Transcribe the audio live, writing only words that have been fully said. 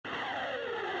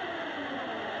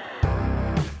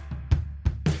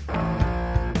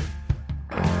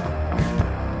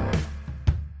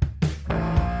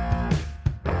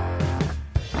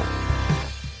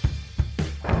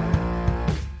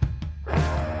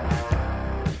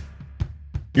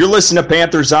You're listening to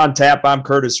Panthers on Tap. I'm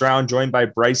Curtis Round, joined by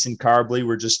Bryson Carbley.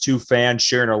 We're just two fans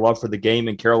sharing our love for the game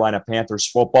and Carolina Panthers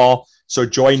football. So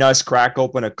join us, crack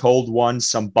open a cold one,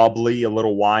 some bubbly, a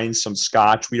little wine, some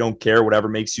scotch. We don't care, whatever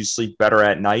makes you sleep better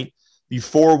at night.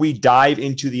 Before we dive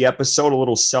into the episode, a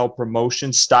little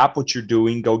self-promotion. Stop what you're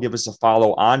doing. Go give us a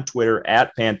follow on Twitter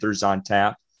at Panthers on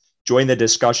Tap. Join the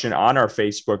discussion on our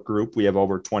Facebook group. We have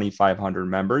over 2,500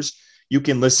 members. You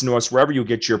can listen to us wherever you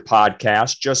get your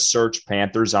podcast. Just search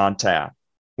Panthers on Tap.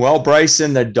 Well,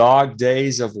 Bryson, the dog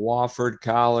days of Wofford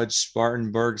College,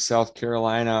 Spartanburg, South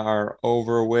Carolina are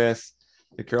over with.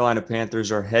 The Carolina Panthers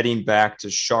are heading back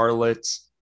to Charlotte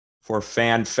for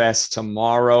Fan Fest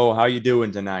tomorrow. How you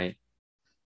doing tonight?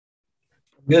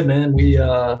 Good, man. We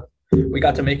got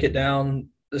to make it down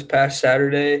this past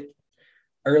Saturday.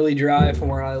 Early drive from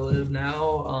where I live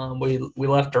now. We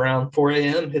left around 4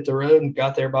 a.m., hit the road, and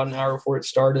got there about an hour before it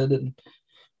started. And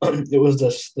it was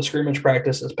the scrimmage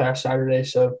practice this past Saturday,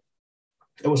 so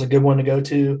it was a good one to go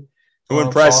to. Who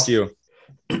impressed you?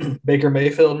 Baker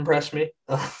Mayfield impressed me.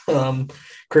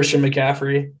 Christian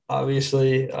McCaffrey,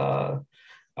 obviously.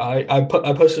 I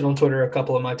posted on Twitter a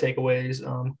couple of my takeaways.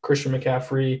 Christian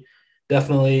McCaffrey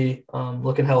definitely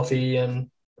looking healthy and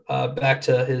back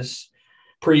to his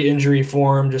pre-injury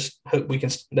form. Just hope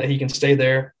that he can stay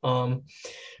there.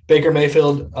 Baker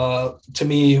Mayfield, to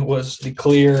me, was the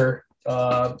clear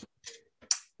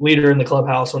leader in the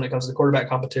clubhouse when it comes to quarterback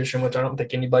competition, which I don't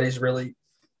think anybody's really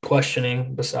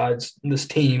questioning besides this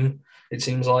team, it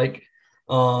seems like.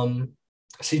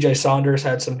 CJ Saunders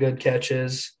had some good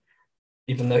catches,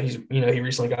 even though he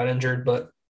recently got injured, but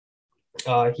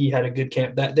he had a good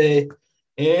camp that day.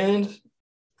 And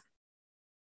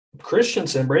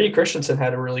Brady Christensen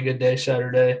had a really good day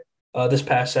this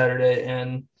past Saturday.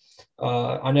 And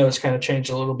I know it's kind of changed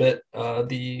a little bit,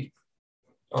 the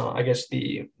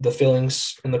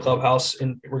feelings in the clubhouse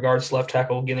in regards to left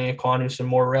tackle getting Ekwonu some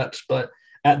more reps. But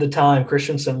at the time,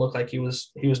 Christensen looked like he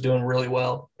was doing really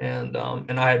well. And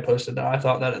I had posted that I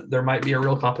thought that there might be a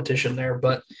real competition there,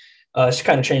 but it's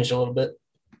kind of changed a little bit.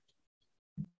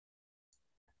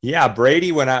 Yeah,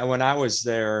 Brady, when I was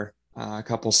there a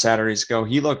couple Saturdays ago,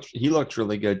 he looked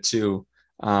really good too.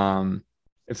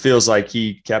 It feels like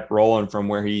he kept rolling from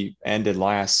where he ended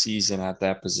last season at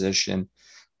that position.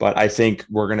 But I think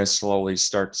we're going to slowly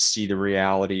start to see the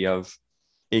reality of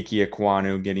Ike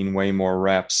Ekwonu getting way more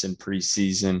reps in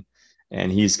preseason,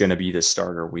 and he's going to be the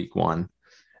starter week one.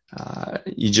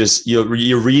 You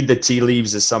read the tea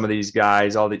leaves of some of these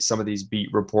guys, some of these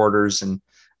beat reporters, and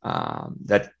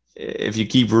that if you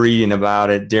keep reading about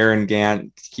it, Darren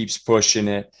Gant keeps pushing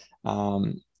it.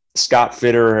 Scott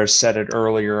Fitter has said it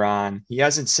earlier on. He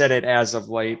hasn't said it as of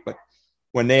late, but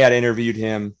when they had interviewed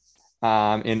him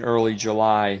in early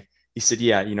July, he said,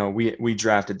 yeah, we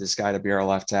drafted this guy to be our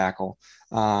left tackle.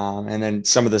 And then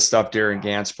some of the stuff Darren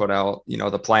Gant's put out,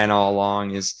 the plan all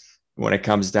along is when it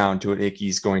comes down to it,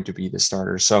 Icky's going to be the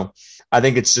starter. So I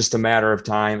think it's just a matter of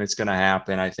time. It's going to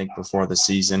happen, I think, before the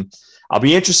season. I'll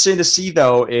be interested to see,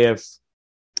 though, if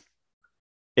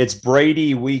it's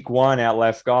Brady week one at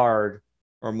left guard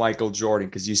or Michael Jordan,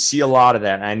 because you see a lot of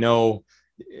that. And I know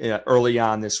early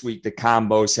on this week, the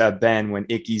combos have been when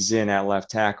Icky's in at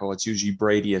left tackle, it's usually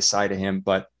Brady aside of him.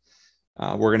 But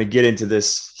we're going to get into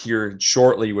this here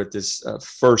shortly with this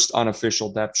first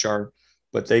unofficial depth chart.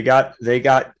 But they got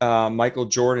Michael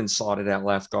Jordan slotted at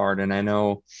left guard, and I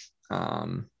know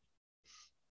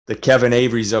the Kevin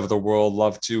Averys of the world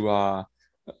love to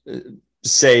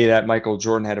say that Michael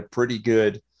Jordan had a pretty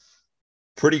good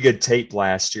tape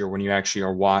last year when you actually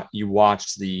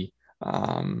watched the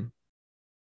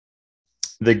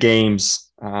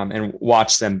games and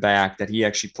watched them back, that he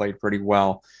actually played pretty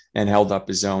well and held up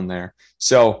his own there.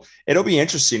 So it'll be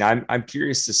interesting. I'm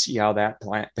curious to see how that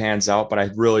pans out, but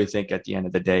I really think at the end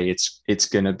of the day, it's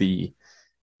going to be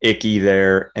Icky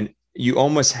there. And you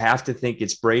almost have to think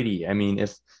it's Brady. I mean,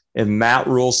 if Matt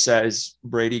Rule says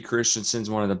Brady Christensen's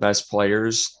one of the best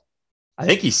players, I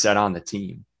think he's set on the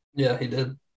team. Yeah, he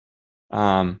did.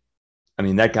 I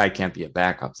mean, that guy can't be a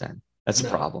backup then. That's a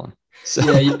problem.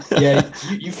 So.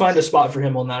 You find a spot for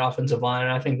him on that offensive line,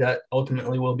 and I think that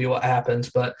ultimately will be what happens.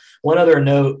 But one other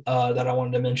note that I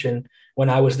wanted to mention when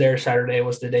I was there Saturday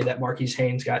was the day that Marquise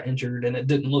Haynes got injured, and it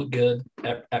didn't look good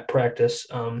at practice.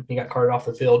 He got carted off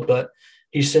the field, but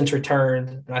he's since returned,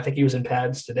 and I think he was in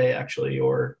pads today actually,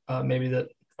 or maybe the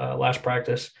last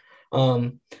practice.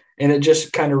 And it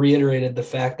just kind of reiterated the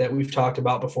fact that we've talked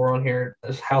about before on here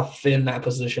is how thin that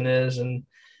position is. And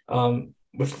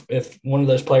if one of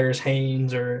those players,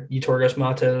 Haynes or Yeturgos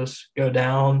Matos, go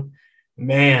down,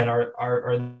 man,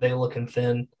 are they looking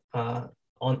thin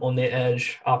on the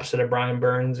edge opposite of Brian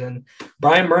Burns. And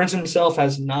Brian Burns himself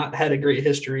has not had a great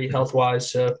history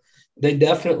health-wise. So they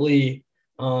definitely,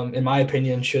 in my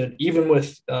opinion, should, even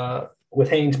with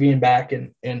Haynes being back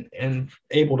and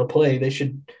able to play, they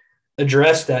should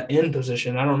address that end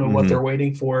position. I don't know what they're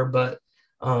waiting for, but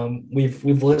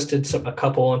we've listed a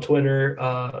couple on Twitter,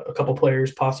 a couple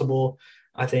players possible.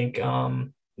 I think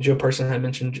Joe Person had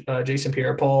mentioned Jason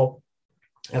Pierre-Paul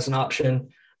as an option,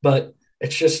 but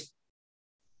it's just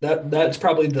that's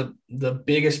probably the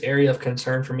biggest area of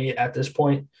concern for me at this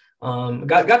point.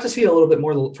 Got to see a little bit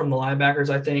more from the linebackers.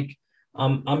 I think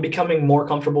I'm becoming more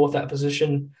comfortable with that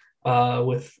position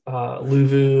with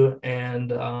Luvu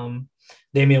and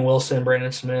Damian Wilson,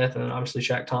 Brandon Smith, and obviously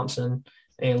Shaq Thompson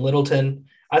and Littleton.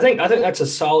 I think that's a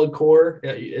solid core.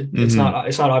 It's not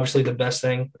obviously the best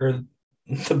thing or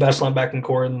the best linebacking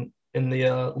core in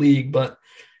the league, but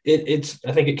I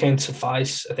think it can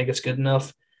suffice. I think it's good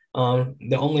enough.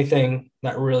 The only thing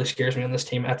that really scares me on this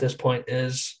team at this point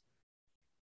is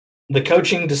the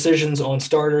coaching decisions on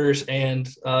starters and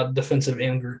defensive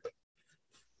end group.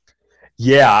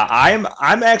 Yeah, I'm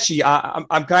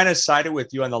kind of sided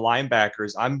with you on the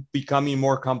linebackers. I'm becoming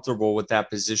more comfortable with that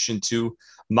position too.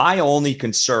 My only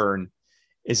concern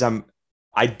is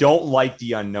I don't like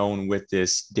the unknown with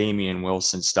this Damian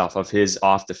Wilson stuff of his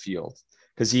off the field,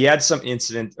 because he had some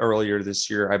incident earlier this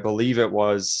year. I believe it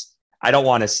was, I'm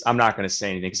not going to say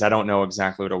anything because I don't know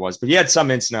exactly what it was, but he had some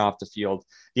incident off the field.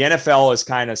 The NFL is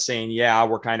kind of saying, yeah,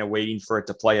 we're kind of waiting for it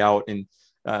to play out in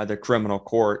the criminal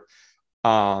court.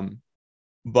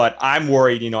 But I'm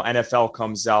worried, NFL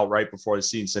comes out right before the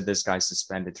season, said this guy's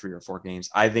suspended 3 or 4 games.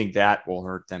 I think that will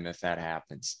hurt them if that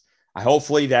happens.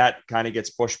 Hopefully that kind of gets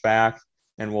pushed back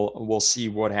and we'll see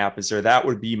what happens there. That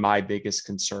would be my biggest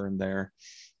concern there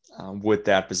with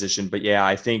that position. But yeah,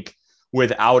 I think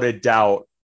without a doubt,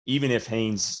 even if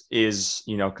Haynes is,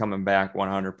 coming back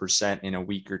 100% in a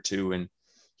week or two and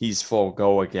he's full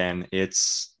go again,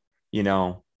 it's,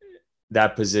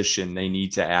 that position, they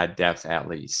need to add depth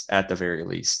at the very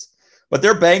least. But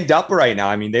they're banged up right now.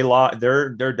 I mean,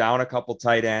 they're down a couple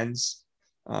tight ends.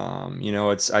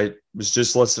 I was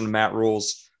just listening to Matt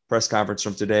Rule's press conference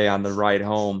from today on the ride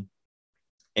home,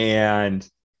 and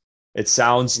it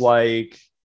sounds like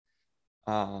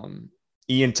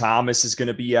Ian Thomas is going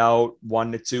to be out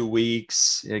 1 to 2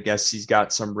 weeks. I guess he's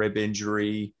got some rib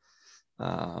injury.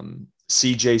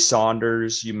 CJ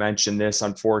Saunders, you mentioned this,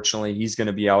 unfortunately, he's going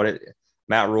to be out.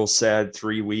 Matt Rule said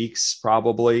 3 weeks,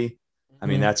 probably. I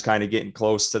mean, that's kind of getting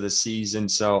close to the season.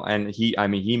 So, and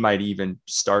he might even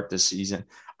start the season.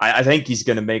 I think he's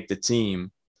going to make the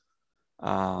team.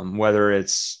 Whether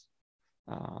it's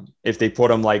if they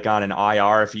put him like on an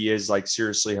IR, if he is like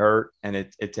seriously hurt and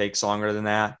it takes longer than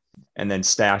that, and then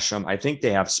stash him. I think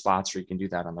they have spots where you can do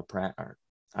that on the prep.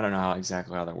 I don't know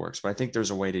exactly how that works, but I think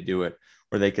there's a way to do it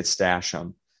where they could stash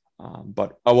him.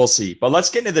 But we'll see. But let's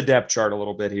get into the depth chart a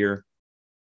little bit here,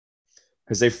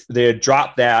 because they had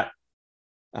dropped that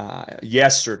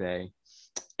yesterday.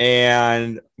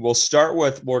 And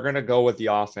we're going to go with the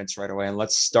offense right away. And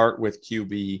let's start with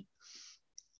QB.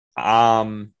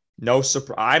 No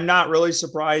surprise. I'm not really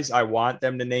surprised. I want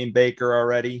them to name Baker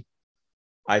already.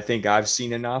 I think I've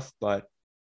seen enough, but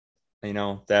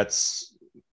that's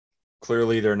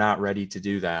clearly they're not ready to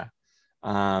do that.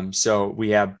 So we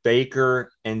have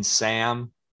Baker and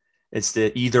Sam. It's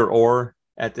the either or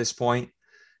at this point.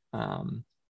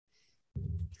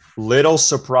 Little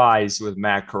surprise with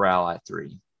Matt Corral at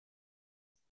 3.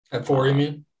 At 4, you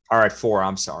mean? All right, 4.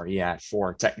 I'm sorry. Yeah, at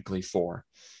 4, technically 4.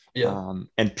 Yeah.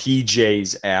 And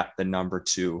PJ's at the number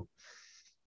 2.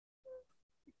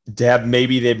 Deb,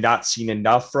 maybe they've not seen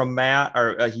enough from Matt,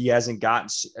 or he hasn't gotten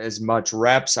as much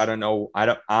reps. I don't know.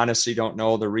 I honestly don't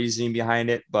know the reasoning behind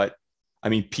it, but I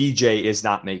mean, PJ is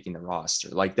not making the roster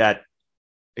like that.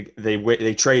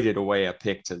 They traded away a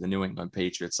pick to the New England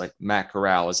Patriots. Like Matt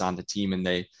Corral is on the team, and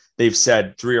they've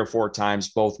said 3 or 4 times,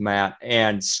 both Matt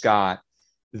and Scott,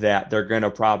 that they're going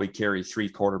to probably carry 3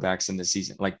 quarterbacks in the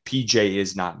season. Like PJ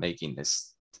is not making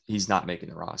this. He's not making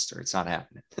the roster. It's not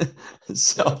happening.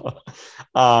 So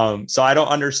I don't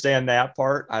understand that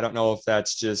part. I don't know if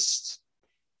that's just,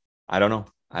 I don't know.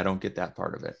 I don't get that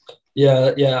part of it.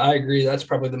 Yeah, I agree. That's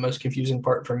probably the most confusing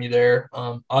part for me there.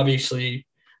 Obviously,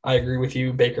 I agree with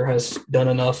you. Baker has done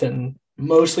enough in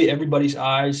mostly everybody's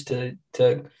eyes to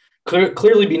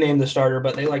clearly be named the starter,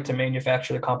 but they like to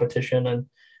manufacture the competition,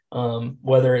 and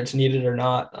whether it's needed or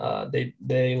not,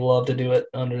 they love to do it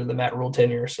under the Matt Rule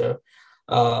tenure. So,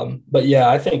 but yeah,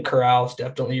 I think Corral is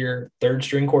definitely your 3rd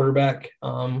string quarterback.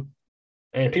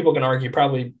 And people can argue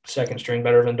probably 2nd string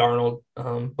better than Darnold.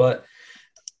 But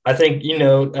I think,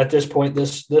 at this point,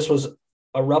 this was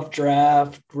a rough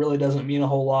draft really doesn't mean a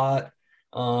whole lot.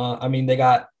 I mean,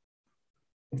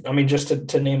 just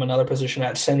to name another position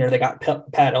at center, they got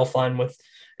Pat Elflein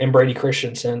and Brady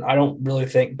Christensen. I don't really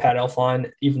think Pat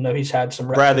Elflein, even though he's had some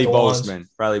reps Bradley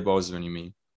Bozeman, you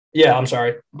mean? Yeah, I'm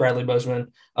sorry, Bradley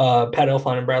Bozeman, Pat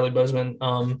Elflein and Bradley Bozeman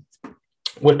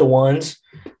with the ones.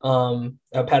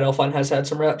 Pat Elflein has had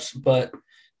some reps, but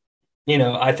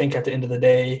I think at the end of the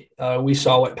day, we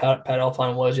saw what Pat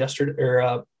Elflein was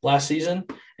last season,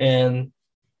 and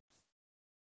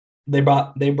they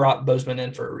brought Bozeman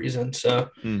in for a reason. So,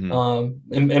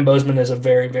 and Bozeman is a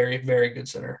very, very, very good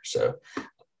center. So,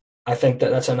 I think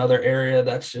that's another area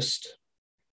that's just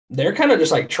they're kind of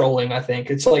just like trolling. I think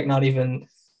it's like not even.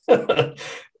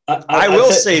 I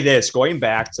will say this, going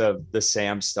back to the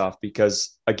Sam stuff,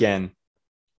 because again,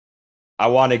 I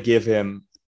want to give him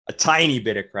a tiny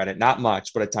bit of credit, not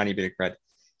much, but a tiny bit of credit.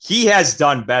 He has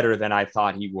done better than I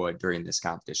thought he would during this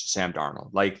competition, Sam Darnold.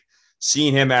 Like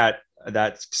seeing him at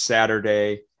that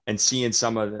Saturday and seeing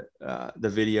some of the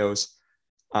videos,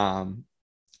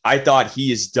 I thought he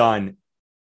has done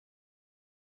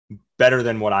better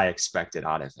than what I expected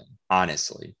out of him.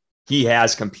 Honestly, he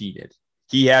has competed.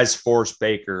 He has forced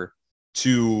Baker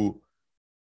to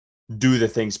do the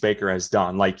things Baker has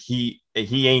done. Like he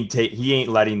ain't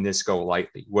letting this go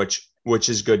lightly, which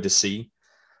is good to see.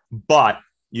 But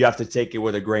you have to take it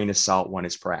with a grain of salt when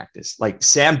it's practice. Like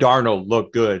Sam Darnold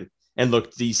looked good and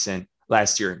looked decent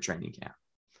last year in training camp,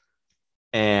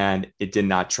 and it did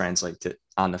not translate to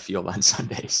on the field on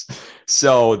Sundays.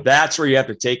 So that's where you have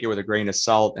to take it with a grain of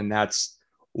salt, and that's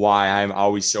why I'm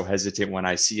always so hesitant when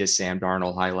I see a Sam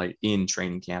Darnold highlight in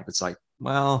training camp. It's like,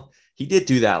 well, he did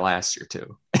do that last year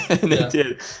too. And it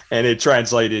did. And it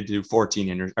translated to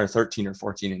 13 or 14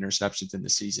 interceptions in the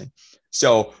season.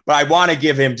 So, but I want to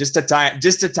give him just a time,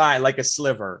 like a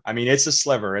sliver. I mean, it's a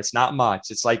sliver. It's not much.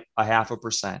 It's like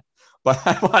 0.5%. But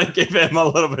I want to give him a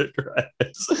little bit of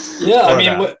credit. Yeah, I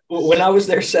mean, when I was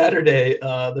there Saturday,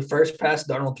 the first pass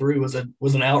Darnold threw was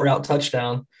an out route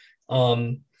touchdown.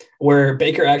 Where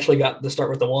Baker actually got the start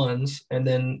with the ones, and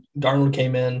then Darnold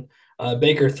came in.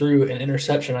 Baker threw an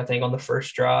interception, I think, on the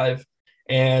first drive,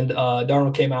 and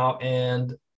Darnold came out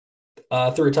and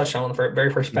threw a touchdown on the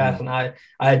very first pass. And I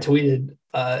had tweeted,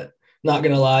 not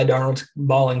going to lie, Darnold's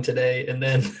balling today. And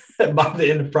then by the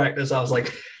end of practice, I was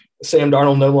like, Sam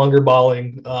Darnold no longer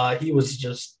balling. He was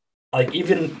just like,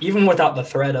 even without the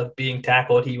threat of being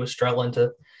tackled, he was struggling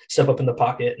to step up in the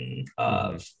pocket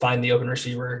and find the open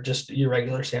receiver, just your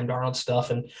regular Sam Darnold stuff,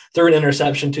 and threw an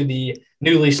interception to the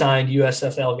newly signed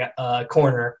USFL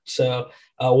corner. So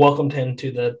welcomed him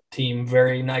to the team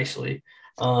very nicely.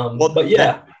 But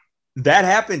yeah, that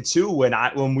happened too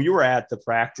when we were at the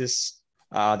practice,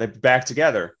 back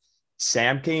together.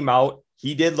 Sam came out.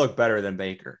 He did look better than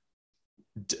Baker.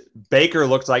 Baker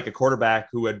looked like a quarterback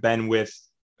who had been with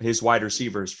his wide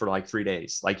receivers for like 3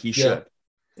 days, like he should.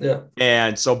 Yeah.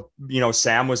 And so,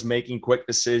 Sam was making quick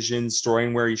decisions,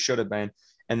 throwing where he should have been.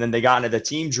 And then they got into the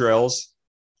team drills,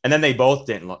 and then they both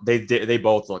didn't look, they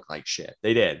both looked like shit.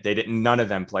 They didn't, none of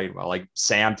them played well. Like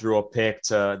Sam threw a pick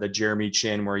to the Jeremy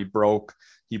Chin where he broke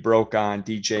on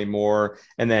DJ Moore.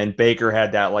 And then Baker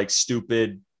had that like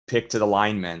stupid pick to the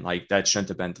lineman, like that shouldn't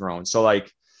have been thrown. So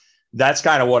like, that's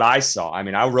kind of what I saw. I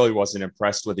mean, I really wasn't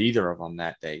impressed with either of them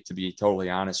that day, to be totally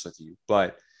honest with you.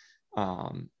 But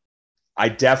I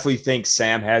definitely think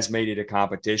Sam has made it a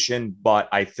competition, but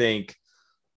I think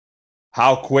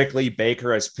how quickly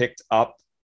Baker has picked up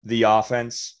the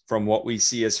offense from what we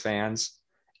see as fans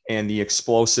and the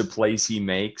explosive plays he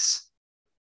makes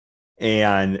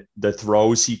and the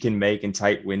throws he can make in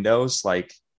tight windows,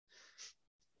 like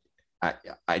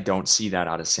I don't see that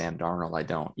out of Sam Darnold. I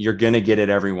don't. You're going to get it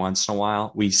every once in a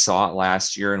while. We saw it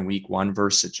last year in week 1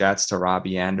 versus the Jets to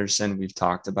Robbie Anderson. We've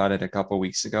talked about it a couple of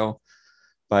weeks ago,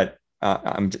 but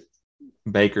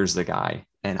Baker's the guy,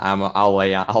 and I'll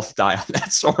die on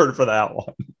that sword for that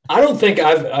one. I don't think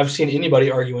I've seen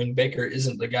anybody arguing Baker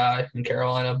isn't the guy in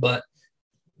Carolina, but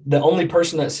the only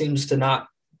person that seems to not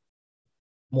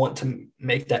want to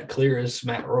make that clear is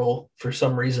Matt Rule for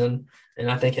some reason. And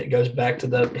I think it goes back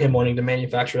to him wanting to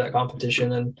manufacture that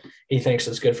competition, and he thinks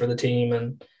it's good for the team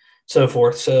and so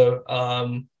forth. So,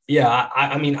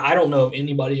 I mean, I don't know of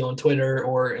anybody on Twitter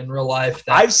or in real life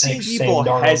that I've seen people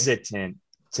hesitant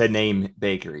to name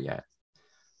Baker yet.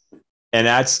 And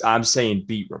I'm saying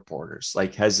beat reporters,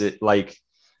 like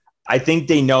I think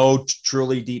they know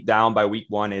truly deep down by week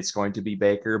 1 it's going to be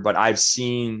Baker, but I've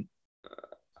seen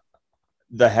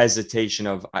the hesitation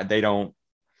of they don't.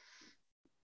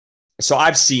 So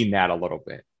I've seen that a little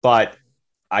bit, but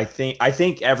I think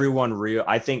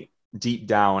deep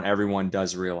down everyone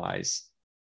does realize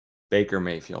Baker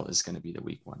Mayfield is going to be the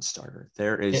week 1 starter.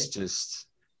 There is just,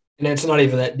 and it's not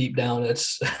even that deep down.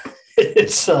 It's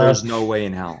there's no way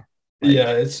in hell. Like,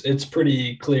 yeah, it's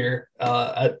pretty clear.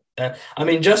 I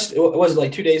mean, just it was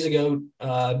like 2 days ago,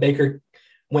 Baker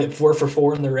went 4 for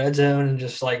 4 in the red zone and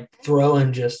just like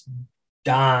throwing just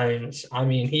dimes. I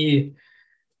mean,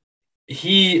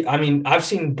 I mean, I've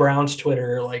seen Brown's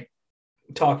Twitter like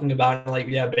talking about like,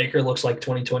 yeah, Baker looks like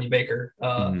 2020 Baker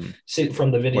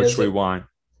from the videos. Which we want.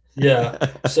 Yeah.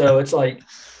 So it's like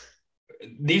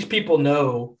these people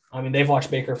know. I mean, they've watched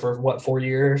Baker for what, 4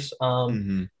 years,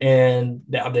 and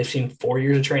they've seen 4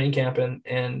 years of training camp,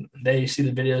 and they see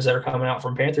the videos that are coming out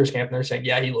from Panthers camp, and they're saying,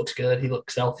 yeah, he looks good, he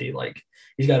looks healthy, like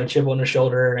he's got a chip on his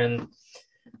shoulder, and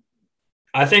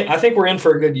I think we're in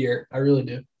for a good year. I really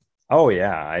do. Oh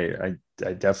yeah, I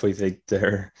definitely think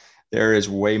there is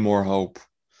way more hope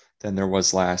than there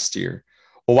was last year.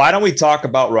 Well, why don't we talk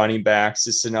about running backs?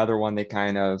 It's another one they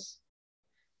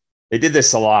did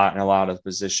this a lot in a lot of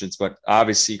positions, but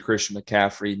obviously Christian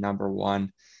McCaffrey, number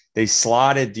 1. They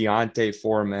slotted Deonta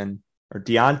Foreman or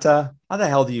Deonta. How the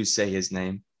hell do you say his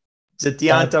name? Is it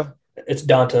Deonta? It's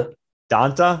Donta.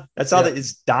 Donta? That's how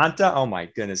it's Donta? Oh my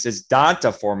goodness. It's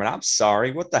Donta Foreman. I'm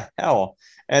sorry. What the hell?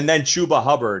 And then Chuba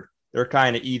Hubbard. They're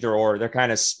kind of either or. They're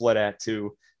kind of split at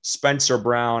 2. Spencer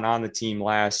Brown on the team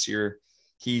last year.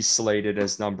 He's slated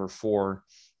as number 4.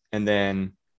 And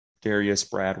then Darius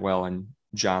Bradwell and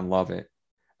John Lovett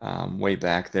way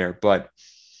back there. But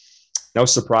no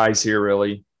surprise here,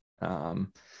 really.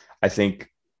 I think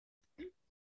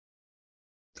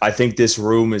this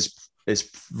room is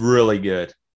really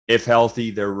good. If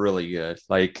healthy, they're really good.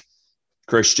 Like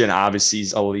Christian obviously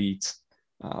is elite.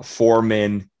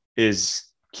 Foreman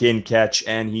can catch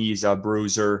and he's a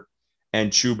bruiser.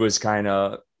 And Chuba's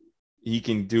he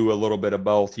can do a little bit of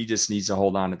both. He just needs to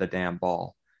hold on to the damn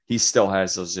ball. He still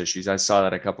has those issues. I saw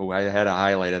that I had a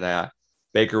highlight of that.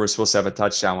 Baker was supposed to have a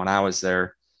touchdown when I was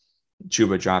there.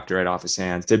 Chuba dropped it right off his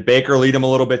hands. Did Baker lead him a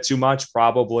little bit too much?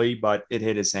 Probably, but it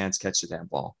hit his hands, catch the damn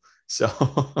ball. So,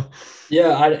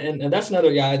 yeah, and that's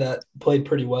another guy that played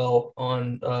pretty well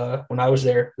on when I was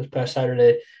there this past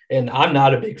Saturday. And I'm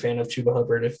not a big fan of Chuba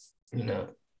Hubbard. If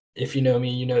you know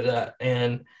me, you know that.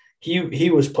 And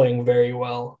he was playing very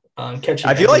well. Catching.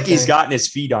 I feel like he's gotten his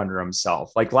feet under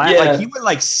himself. Like he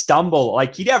would stumble.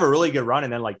 Like he'd have a really good run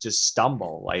and then just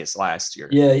stumble like his last year.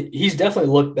 Yeah, he's definitely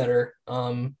looked better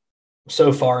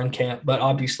so far in camp. But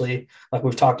obviously, like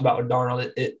we've talked about with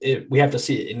Darnold, we have to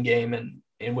see it in game and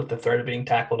with the threat of being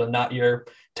tackled and not your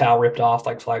towel ripped off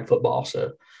like flag football.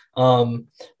 So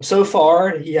so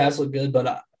far he has looked good.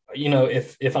 But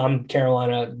if I'm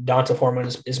Carolina, Donta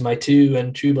Foreman is my 2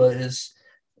 and Chuba is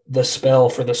the spell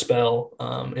for the spell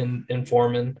in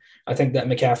Foreman. I think that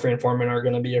McCaffrey and Foreman are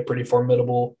going to be a pretty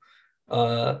formidable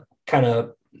kind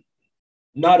of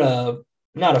not a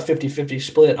 50-50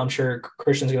 split. I'm sure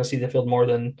Christian's going to see the field more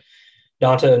than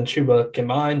Donta and Chuba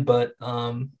combined, but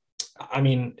I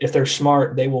mean, if they're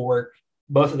smart, they will work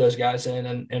both of those guys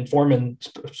in and Foreman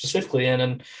specifically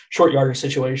in short yardage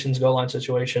situations, goal line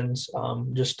situations,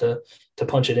 just to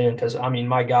punch it in. Because, I mean,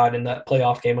 my God, in that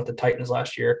playoff game with the Titans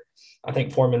last year, I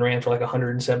think Foreman ran for like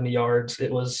 170 yards.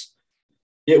 It was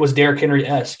Derrick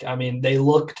Henry-esque. I mean, they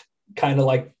looked kind of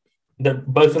like they're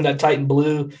both in that Titan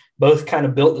blue, both kind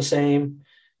of built the same,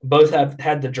 both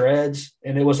had the dreads,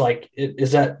 and it was like,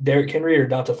 is that Derrick Henry or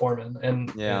Donta Foreman?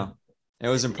 And yeah, it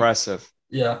was impressive.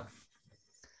 Yeah.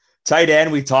 Tight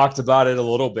end, we talked about it a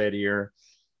little bit here.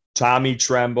 Tommy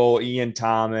Tremble, Ian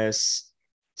Thomas,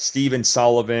 Stephen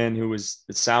Sullivan,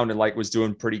 it sounded like was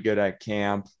doing pretty good at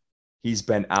camp. He's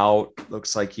been out.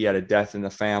 Looks like he had a death in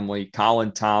the family.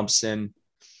 Colin Thompson,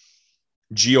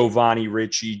 Giovanni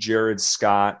Ricci, Jared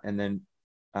Scott, and then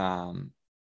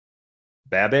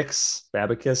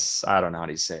Babicus. I don't know how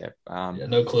to say it.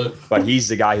 No clue. But he's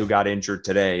the guy who got injured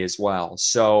today as well.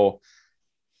 So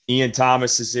Ian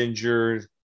Thomas is injured.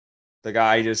 The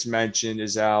guy I just mentioned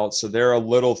is out. So they're a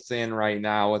little thin right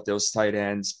now with those tight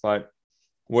ends. But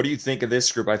what do you think of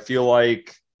this group? I feel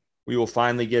like we will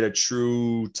finally get a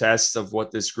true test of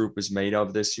what this group is made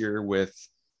of this year with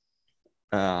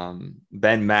Ben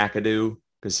McAdoo,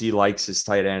 because he likes his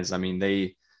tight ends. I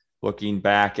mean, looking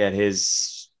back at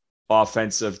his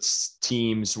offensive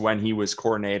teams when he was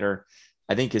coordinator,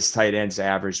 I think his tight ends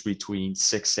averaged between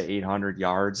 600 to 800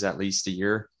 yards at least a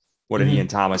year. What did Ian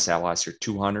Thomas have last year?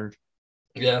 200?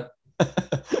 Yeah.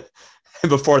 And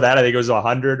before that, I think it was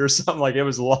 100 or something. Like, it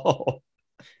was low.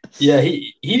 Yeah,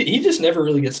 he just never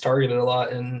really gets targeted a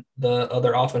lot in the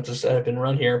other offenses that have been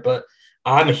run here. But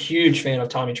I'm a huge fan of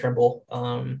Tommy Tremble.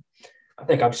 I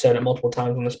think I've said it multiple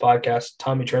times on this podcast.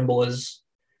 Tommy Tremble is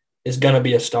is going to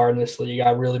be a star in this league.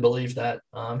 I really believe that.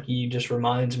 He just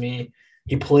reminds me,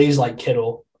 he plays like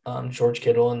Kittle, George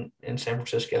Kittle in San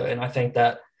Francisco. And I think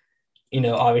that,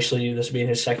 obviously this being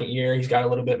his second year, he's got a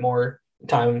little bit more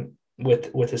time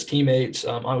with his teammates.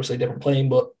 Obviously different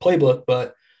playbook,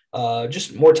 but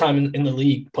just more time in the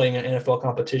league playing an NFL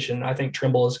competition. I think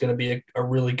Trimble is going to be a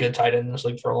really good tight end in this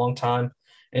league for a long time.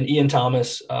 And Ian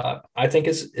Thomas, I think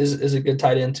is a good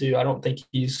tight end too. I don't think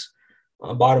he's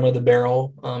bottom of the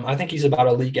barrel. I think he's about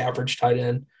a league average tight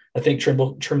end. I think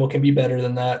Trimble can be better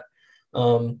than that.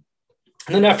 And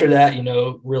then after that,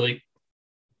 really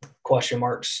question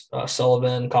marks,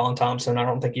 Sullivan, Colin Thompson. I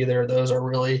don't think either of those are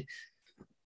really,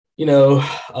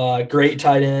 great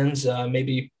tight ends,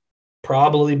 maybe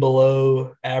probably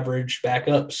below average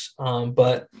backups.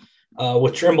 But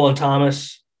with Trimble and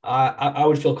Thomas, I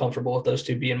would feel comfortable with those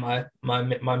two being my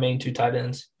main two tight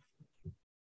ends.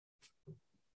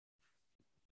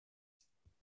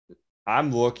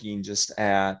 I'm looking just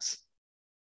at,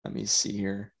 let me see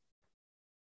here.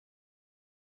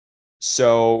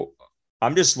 So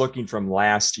I'm just looking from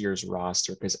last year's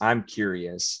roster because I'm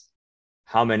curious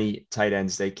how many tight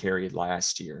ends they carried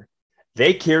last year.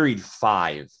 They carried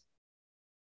 5.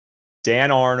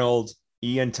 Dan Arnold,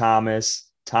 Ian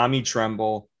Thomas, Tommy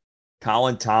Tremble,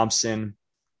 Colin Thompson,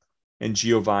 and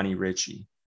Giovanni Ricci.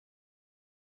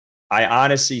 I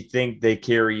honestly think they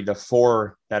carry the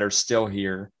 4 that are still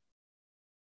here.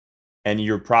 And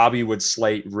you probably would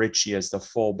slate Ricci as the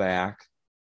fullback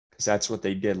because that's what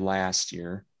they did last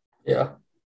year. Yeah.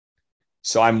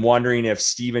 So I'm wondering if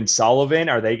Steven Sullivan,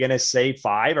 are they going to say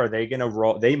 5? Are they going to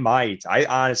roll? They might. I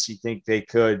honestly think they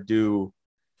could do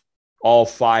all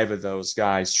 5 of those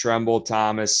guys, Tremble,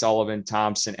 Thomas, Sullivan,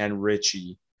 Thompson, and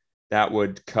Ricci. That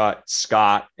would cut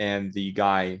Scott and the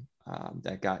guy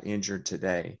that got injured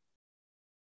today.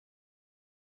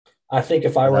 I think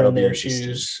if I were in their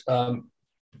shoes,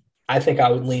 I think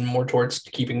I would lean more towards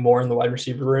keeping more in the wide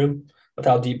receiver room with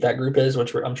how deep that group is,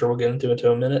 which I'm sure we'll get into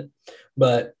a minute.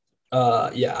 But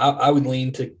I would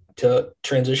lean to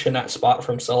transition that spot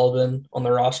from Sullivan on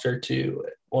the roster to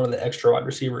one of the extra wide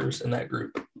receivers in that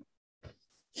group.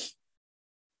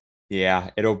 Yeah,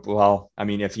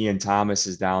 if Ian Thomas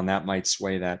is down, that might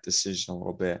sway that decision a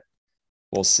little bit.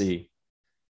 We'll see.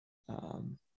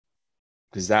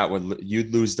 Because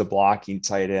you'd lose the blocking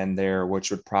tight end there,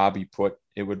 which would probably put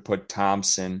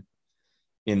Thompson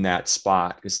in that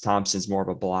spot because Thompson's more of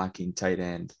a blocking tight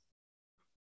end.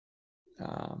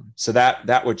 So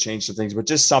that would change some things, but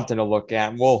just something to look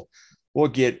at. We'll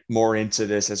get more into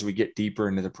this as we get deeper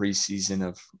into the preseason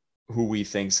of who we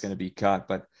think is going to be cut.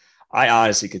 But I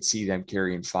honestly could see them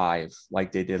carrying 5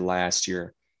 like they did last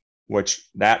year, which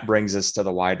that brings us to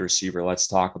the wide receiver. Let's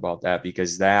talk about that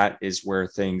because that is where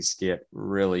things get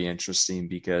really interesting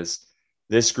because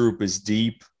this group is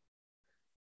deep.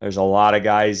 There's a lot of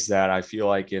guys that I feel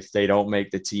like if they don't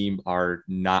make the team are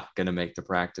not going to make the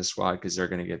practice squad because they're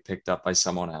going to get picked up by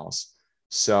someone else.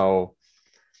 So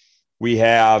we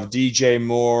have DJ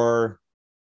Moore,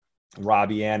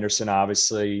 Robbie Anderson,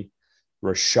 obviously,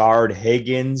 Rashard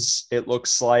Higgins, it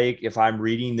looks like, if I'm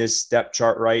reading this depth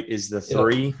chart right, is the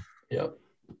 3. Yep.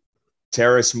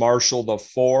 Terrace Marshall, the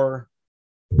 4.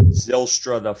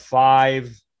 Zylstra, the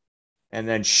 5. And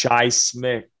then Shy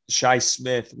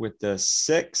Smith with the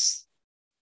 6.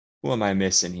 Who am I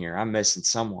missing here? I'm missing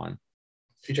someone.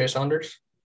 CJ Saunders?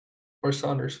 Where's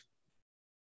Saunders?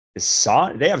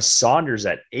 They have Saunders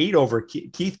at 8 over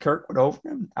Keith Kirkwood over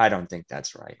him? I don't think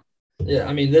that's right. Yeah,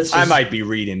 I mean, I might be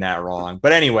reading that wrong.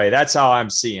 But anyway, that's how I'm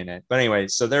seeing it. But anyway,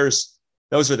 so those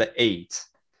are the 8.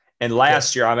 And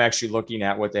last year, I'm actually looking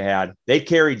at what they had. They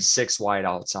carried 6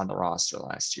 wideouts on the roster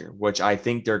last year, which I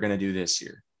think they're going to do this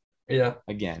year. Yeah.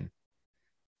 Again.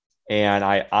 And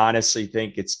I honestly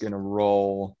think it's going to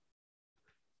roll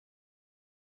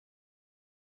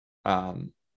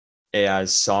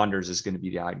as Saunders is going to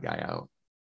be the odd guy out.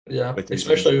 Yeah,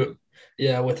 especially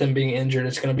with him being injured,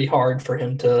 it's going to be hard for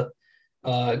him to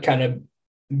kind of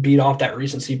beat off that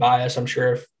recency bias. I'm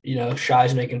sure if,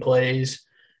 Shy's making plays,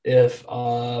 if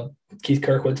Keith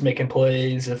Kirkwood's making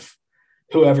plays, if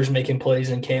whoever's making plays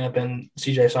in camp and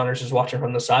CJ Saunders is watching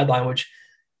from the sideline, which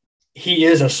he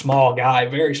is a small guy,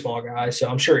 very small guy. So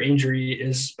I'm sure injury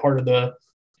is part of the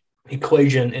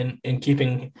equation in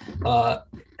keeping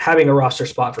having a roster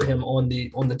spot for him on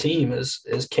the team is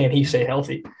can he stay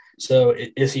healthy? So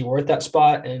is he worth that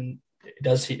spot? And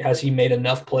has he made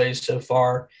enough plays so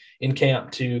far in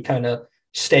camp to kind of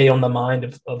stay on the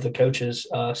mind of the coaches?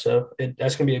 That's going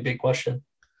to be a big question.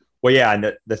 Well, yeah.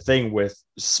 And the thing with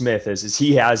Smith is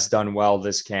he has done well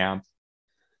this camp.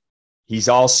 He's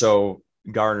also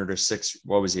garnered a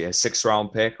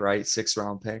 6-round pick, right?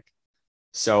 6-round pick.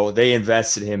 So they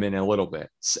invested him in a little bit.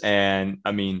 And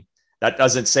I mean, that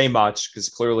doesn't say much because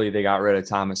clearly they got rid of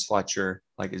Thomas Fletcher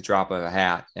like a drop of a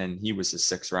hat, and he was a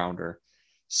 6-rounder.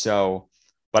 So,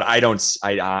 but I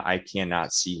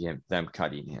cannot see them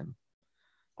cutting him.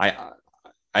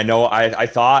 I know I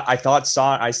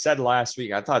said last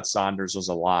week, I thought Saunders was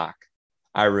a lock.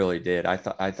 I really did. I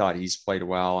thought he's played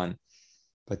well,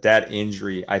 but that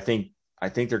injury, I think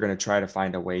they're going to try to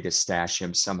find a way to stash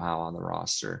him somehow on the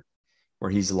roster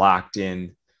where he's locked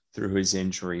in through his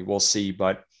injury. We'll see.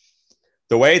 But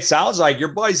the way it sounds like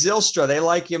your boy Zylstra, they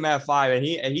like him at 5,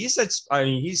 and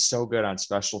he's so good on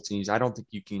special teams. I don't think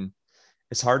you can.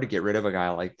 It's hard to get rid of a guy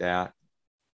like that.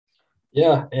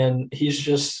 Yeah, and he's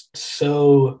just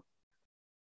so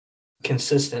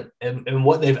consistent in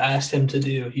what they've asked him to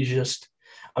do. He's just,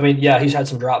 I mean, yeah, he's had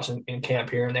some drops in camp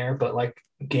here and there, but like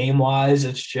game-wise,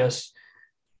 it's just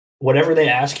whatever they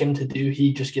ask him to do,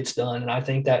 he just gets done. And I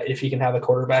think that if he can have a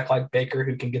quarterback like Baker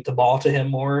who can get the ball to him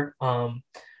more,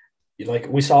 like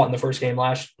we saw it in the first game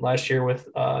last year with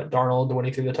Darnold when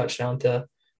he threw the touchdown to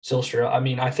Zylstra. I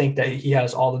mean, I think that he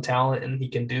has all the talent and he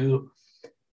can do –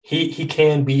 he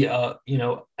can be a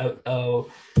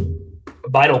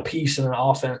vital piece in an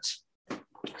offense.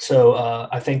 So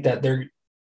I think that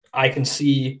I can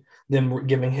see them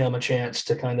giving him a chance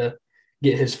to kind of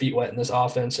get his feet wet in this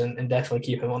offense and definitely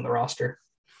keep him on the roster.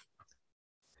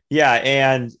 Yeah,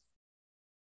 and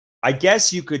I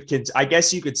guess you could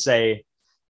say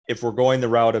if we're going the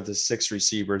route of the 6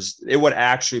 receivers, it would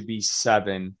actually be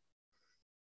 7.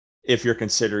 If you're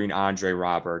considering Andre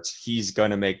Roberts, he's going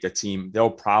to make the team.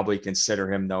 They'll probably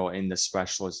consider him though in the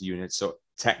specialist unit. So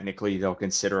technically they'll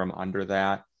consider him under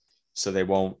that. So it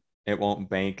won't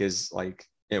bank as like,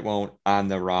 it won't on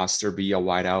the roster be a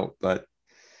wideout, but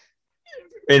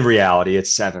in reality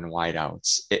it's 7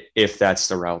 wideouts if that's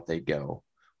the route they go,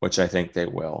 which I think they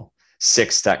will.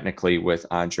 6 technically with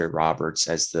Andre Roberts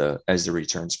as the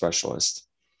return specialist.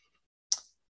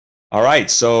 All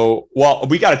right. So, well,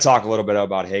 we got to talk a little bit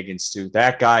about Higgins too.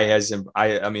 That guy has,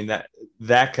 I mean,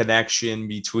 that connection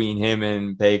between him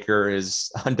and Baker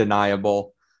is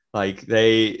undeniable. Like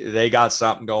they got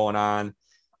something going on.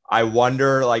 I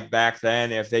wonder like back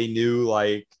then if they knew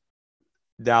like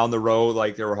down the road,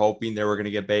 like they were hoping they were going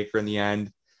to get Baker in the end,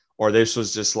 or this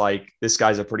was just like, this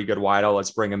guy's a pretty good wideout.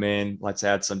 Let's bring him in. Let's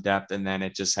add some depth. And then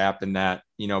it just happened that,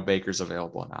 Baker's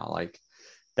available now. Like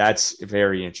that's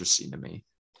very interesting to me.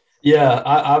 Yeah,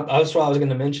 that's what I was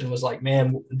going to mention was like,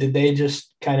 man, did they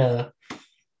just kind of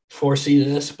foresee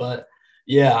this? But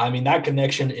yeah, I mean, that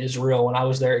connection is real. When I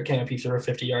was there at camp, he threw a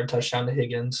 50-yard touchdown to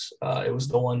Higgins. It was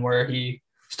the one where he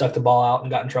stuck the ball out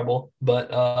and got in trouble.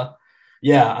 But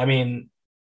yeah, I mean,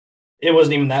 it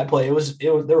wasn't even that play.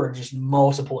 There were just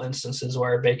multiple instances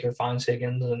where Baker finds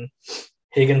Higgins and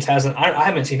Higgins hasn't. I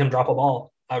haven't seen him drop a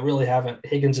ball. I really haven't.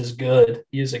 Higgins is good.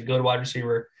 He is a good wide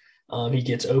receiver. He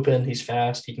gets open. He's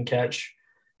fast. He can catch.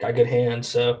 Got good hands.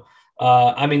 So,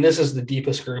 I mean, this is the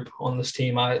deepest group on this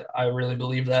team. I really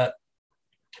believe that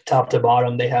top to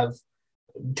bottom, they have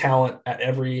talent at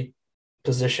every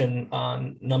position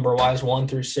number-wise, 1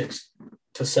 through 6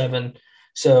 to 7.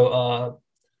 So,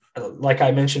 like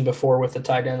I mentioned before with the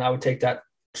tight end, I would take that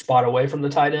spot away from the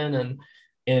tight end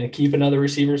and keep another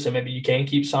receiver. So maybe you can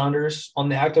keep Saunders on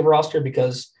the active roster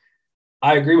because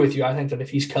I agree with you. I think that if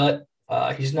he's cut,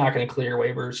 he's not going to clear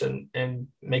waivers and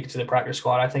make it to the practice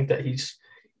squad. I think that he's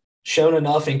shown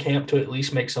enough in camp to at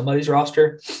least make somebody's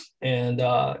roster.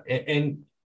 And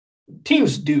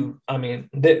teams do. I mean,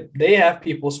 they have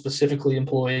people specifically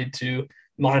employed to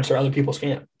monitor other people's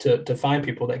camp to find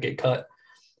people that get cut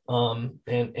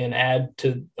and add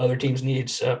to other teams'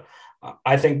 needs. So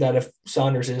I think that if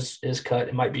Saunders is cut,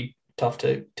 it might be tough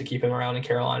to keep him around in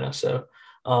Carolina. So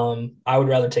I would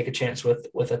rather take a chance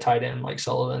with a tight end like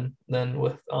Sullivan than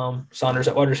with Saunders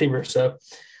at wide receiver. So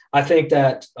I think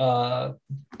that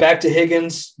back to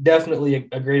Higgins, definitely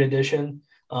a great addition.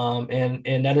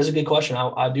 And that is a good question.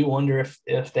 I do wonder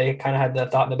if they kind of had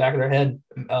that thought in the back of their head,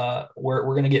 we're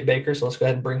going to get Baker, so let's go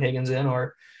ahead and bring Higgins in,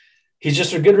 or he's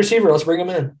just a good receiver. Let's bring him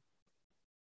in.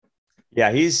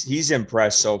 Yeah, he's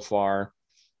impressed so far.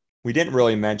 We didn't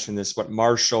really mention this, but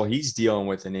Marshall, he's dealing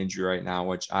with an injury right now,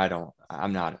 which I don't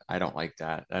like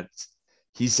that.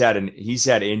 He's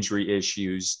had injury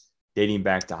issues dating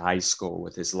back to high school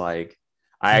with his leg.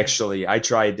 I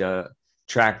tried to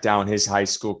track down his high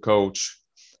school coach.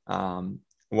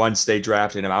 Once they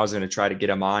drafted him, I was going to try to get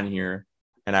him on here,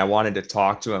 and I wanted to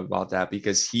talk to him about that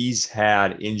because he's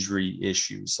had injury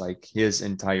issues like his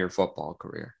entire football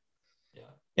career.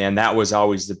 And that was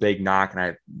always the big knock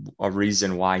and a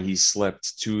reason why he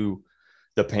slipped to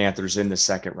the Panthers in the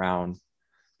second round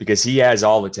because he has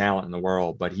all the talent in the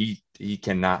world, but he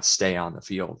cannot stay on the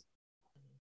field.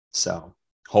 So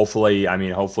hopefully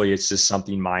it's just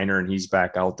something minor and he's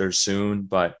back out there soon,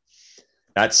 but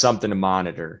that's something to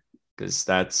monitor because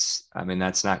that's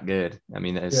not good. I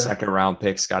mean, a second round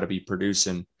pick's got to be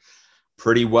producing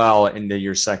pretty well into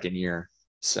your second year.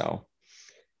 So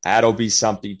that'll be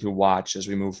something to watch as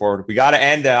we move forward. We got to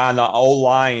end on the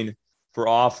O-line for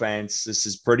offense. This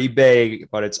is pretty big,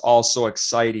 but it's also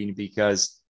exciting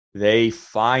because they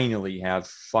finally have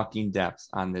fucking depth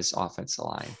on this offensive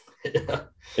line. Yeah.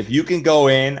 If you can go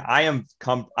in, I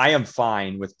am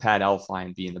fine with Pat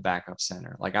Elflein being the backup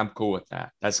center. Like, I'm cool with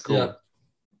that. That's cool. Yeah.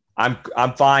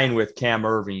 I'm fine with Cam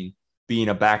Irving being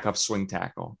a backup swing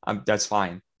tackle. That's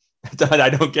fine. I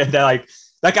don't get that. Like,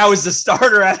 that guy was the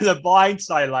starter at the blind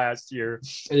side last year.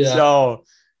 Yeah. So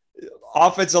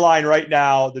offensive line right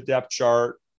now, the depth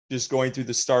chart, just going through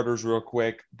the starters real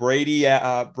quick. Brady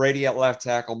at left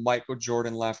tackle, Michael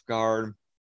Jordan left guard,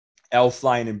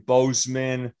 Elflein and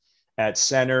Bozeman at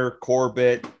center,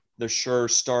 Corbett, the sure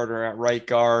starter at right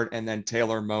guard, and then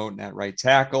Taylor Moton at right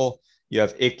tackle. You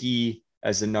have Ickey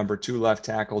as the number 2 left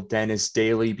tackle, Dennis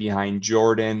Daly behind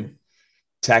Jordan,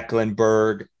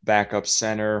 Tecklenburg backup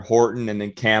center, Horton, and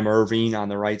then Cam Irving on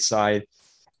the right side.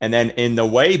 And then in the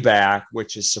way back,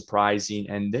 which is surprising,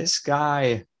 and this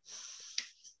guy,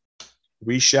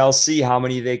 we shall see how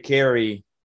many they carry,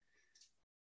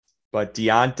 but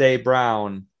Deonte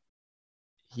Brown,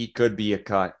 he could be a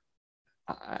cut.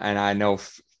 And I know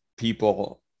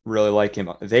people really like him.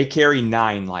 They carry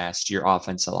 9 last year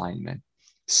offensive linemen.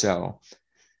 So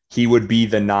he would be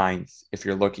the 9th if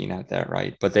you're looking at that,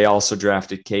 right? But they also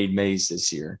drafted Cade Mays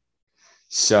this year.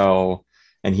 So,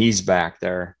 and he's back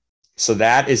there. So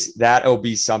that'll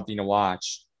be something to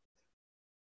watch.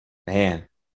 Man.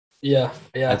 Yeah.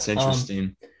 That's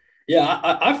interesting.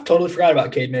 I've totally forgot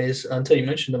about Cade Mays until you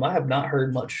mentioned him. I have not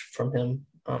heard much from him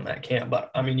at camp,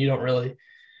 but I mean, you don't really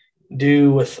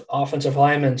do with offensive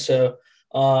linemen. So,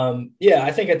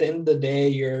 I think at the end of the day,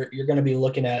 you're going to be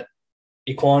looking at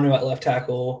Ekwonu at left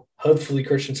tackle, hopefully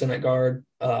Christensen at guard.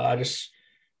 I just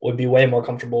would be way more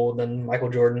comfortable than Michael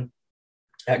Jordan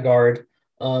at guard.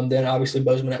 Then obviously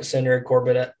Bozeman at center,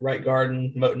 Corbett at right guard,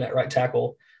 and Moton at right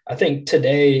tackle. I think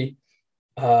today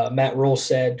Matt Rule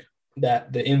said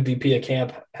that the MVP of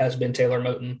camp has been Taylor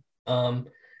Moton,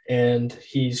 and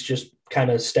he's just kind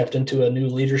of stepped into a new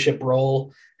leadership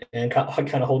role and kind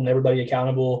of holding everybody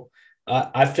accountable.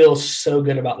 I feel so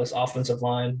good about this offensive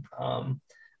line.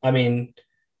 I mean,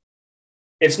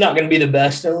 it's not going to be the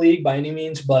best in the league by any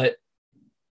means, but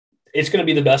it's going to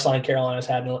be the best line Carolina's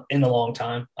had in a long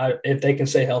time. If they can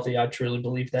stay healthy, I truly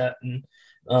believe that. And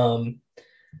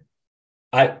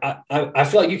I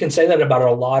feel like you can say that about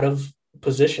a lot of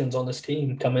positions on this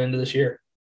team coming into this year.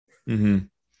 Mm-hmm.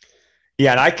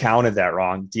 Yeah, and I counted that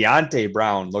wrong. Deonte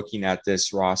Brown, looking at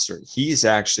this roster, he's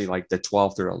actually like the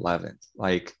 12th or 11th.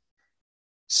 Like,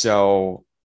 so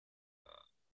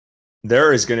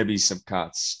there is going to be some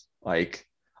cuts. Like,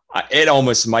 it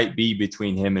almost might be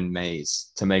between him and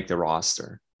Mays to make the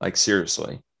roster. Like,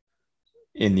 seriously,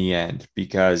 in the end,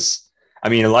 because I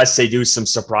mean, unless they do some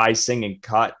surprise thing and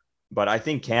cut, but I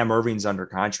think Cam Irving's under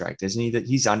contract, isn't he? That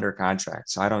he's under contract.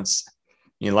 So I don't,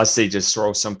 unless they just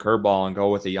throw some curveball and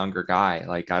go with a younger guy.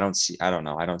 Like, I don't see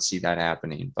that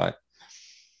happening. But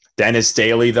Dennis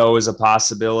Daly, though, is a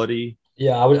possibility.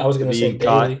 Yeah, I was going to say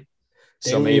Daly.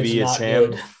 So maybe it's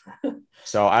him.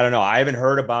 So I don't know. I haven't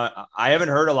heard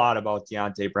a lot about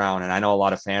Deonte Brown, and I know a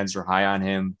lot of fans are high on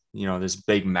him. You know, this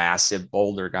big, massive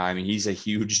Boulder guy. I mean, he's a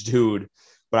huge dude,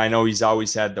 but I know he's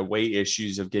always had the weight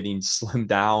issues of getting slimmed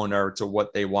down or to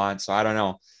what they want. So I don't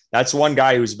know. That's one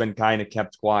guy who's been kind of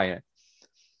kept quiet,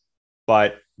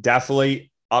 but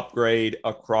definitely upgrade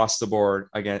across the board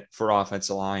again for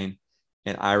offensive line.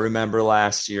 And I remember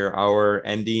last year, our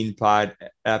ending pod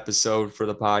episode for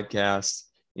the podcast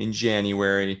in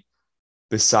January,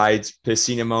 besides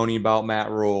pissing and moaning about Matt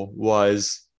Rule,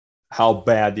 was how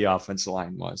bad the offensive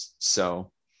line was.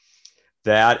 So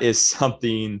that is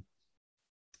something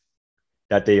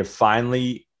that they have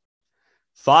finally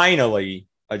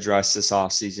addressed this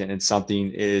offseason, and something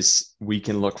is we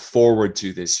can look forward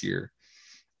to this year.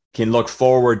 Can look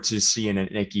forward to seeing an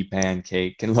Ickey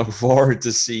Pancake. Can look forward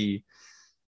to see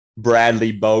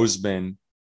Bradley Bozeman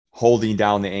holding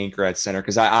down the anchor at center,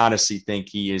 because I honestly think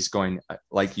he is going,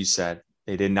 like you said,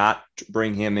 they did not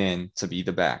bring him in to be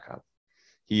the backup.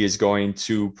 He is going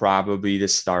to probably be the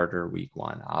starter week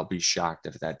 1. I'll be shocked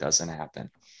if that doesn't happen.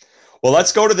 Well,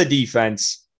 let's go to the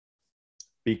defense,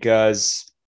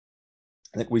 because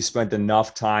I think we spent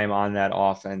enough time on that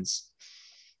offense.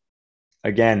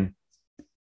 Again,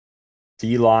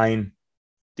 D-line,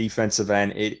 defensive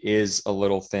end, it is a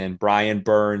little thin. Brian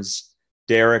Burns,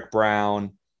 Derek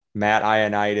Brown, Matt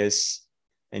Ioannidis,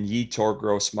 and Yetur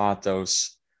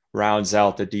Gross-Matos rounds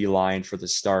out the D-line for the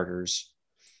starters.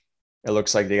 It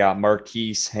looks like they got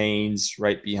Marquise Haynes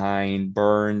right behind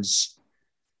Burns,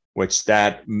 which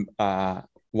that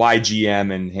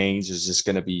YGM and Haynes is just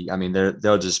going to be, I mean,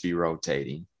 they'll just be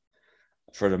rotating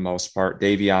for the most part.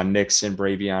 Davion Nixon,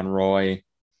 Bravion Roy,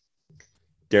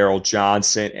 Daryl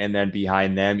Johnson, and then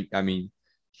behind them, I mean, you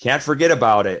can't forget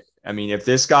about it. I mean, if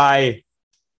this guy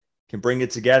can bring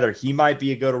it together, he might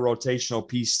be a good rotational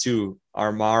piece too.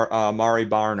 Mari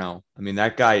Barno. I mean,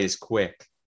 that guy is quick,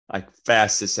 like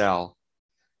fast as hell.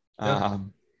 Yeah.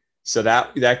 So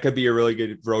that could be a really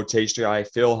good rotation guy.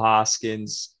 Phil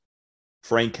Hoskins,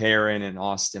 Frank Herron, and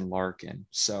Austin Larkin.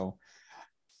 So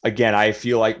again, I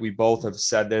feel like we both have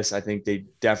said this. I think they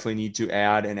definitely need to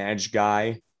add an edge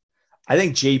guy. I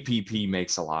think JPP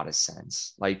makes a lot of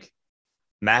sense. Like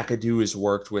McAdoo has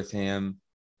worked with him.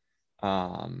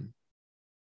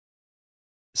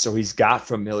 So he's got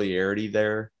familiarity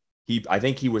there. I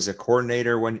think he was a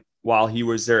coordinator while he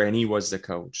was there, and he was the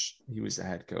coach. He was the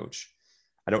head coach.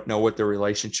 I don't know what the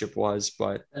relationship was,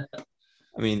 but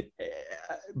I mean,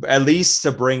 at least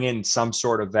to bring in some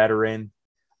sort of veteran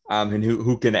and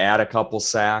who can add a couple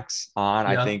sacks on,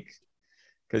 I think,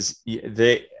 because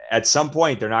they at some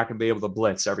point they're not going to be able to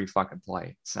blitz every fucking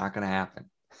play. It's not going to happen.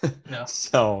 No.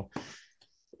 So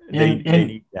they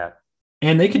need that.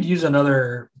 And they could use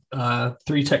another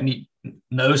 3-technique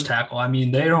nose tackle. I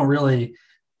mean, they don't really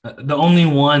the only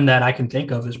one that I can think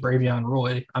of is Bravion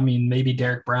Roy. I mean, maybe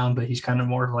Derek Brown, but he's kind of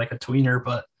more of like a tweener.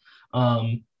 But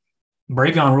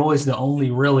Bravion Roy is the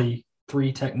only really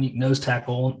 3-technique nose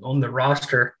tackle on the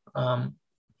roster.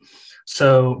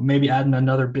 So maybe adding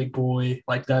another big boy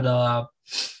like that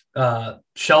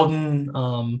Sheldon,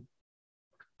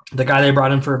 the guy they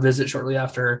brought in for a visit shortly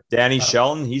after. Danny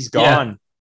Shelton, he's gone. Yeah.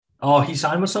 Oh, he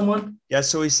signed with someone?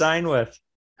 Guess who he signed with?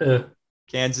 Who?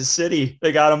 Kansas City.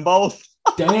 They got them both.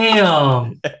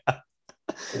 Damn. Yeah.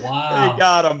 Wow. They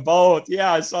got them both.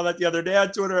 Yeah, I saw that the other day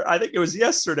on Twitter. I think it was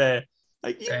yesterday.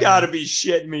 Like, you got to be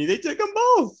shitting me. They took them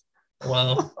both.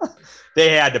 Wow. They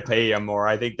had to pay him more.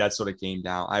 I think that's what it came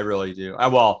down. I really do. I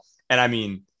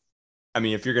mean,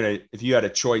 if you had a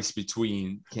choice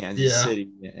between Kansas City,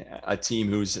 a team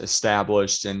who's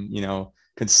established and,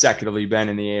 consecutively been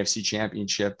in the AFC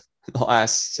Championship the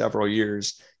last several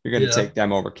years, you're going to take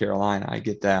them over Carolina. I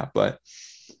get that, but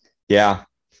yeah,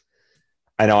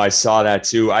 I know I saw that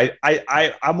too.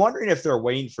 I'm wondering if they're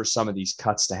waiting for some of these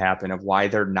cuts to happen, of why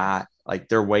they're not, like,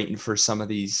 they're waiting for some of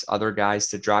these other guys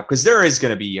to drop, because there is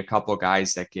going to be a couple of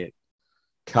guys that get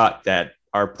cut that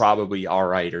are probably all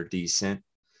right or decent.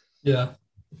 Yeah.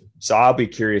 So I'll be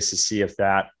curious to see if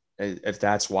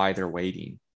that's why they're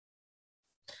waiting.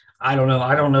 I don't know.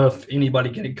 I don't know if anybody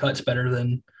getting cuts better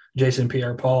than Jason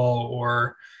Pierre-Paul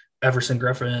or Everson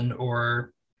Griffin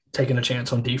or taking a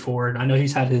chance on Dee Ford. I know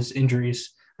he's had his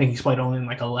injuries. I think he's played only in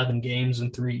like 11 games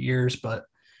in 3 years, but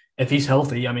if he's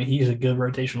healthy, I mean, he's a good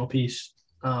rotational piece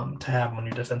to have on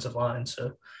your defensive line.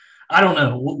 So I don't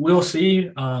know. We'll see.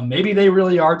 Maybe they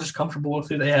really are just comfortable with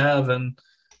who they have. And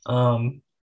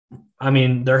I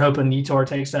mean, they're hoping Yetur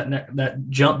takes that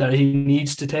jump that he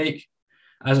needs to take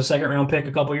as a second-round pick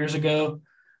a couple years ago.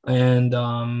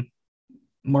 And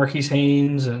Marquise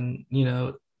Haynes and,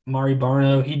 Mari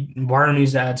Barno. Barno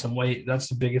needs to add some weight. That's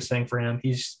the biggest thing for him.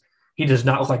 He does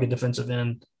not look like a defensive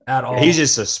end at all. He's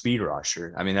just a speed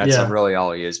rusher. I mean, that's really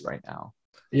all he is right now.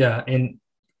 Yeah, and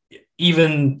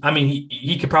even, I mean,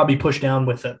 he could probably push down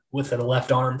with a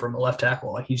left arm from a left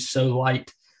tackle. Like, he's so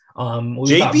light.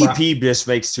 JPP just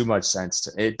makes too much sense.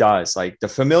 It does. Like, the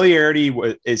familiarity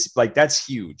is like, that's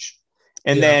huge.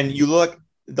 And then you look,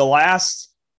 the last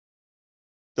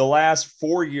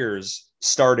 4 years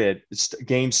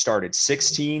games started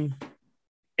 16,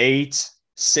 8,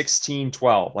 16,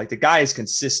 12. Like, the guy has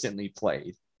consistently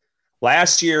played.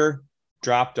 Last year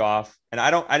dropped off, and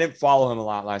I didn't follow him a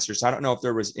lot last year, so I don't know if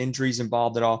there was injuries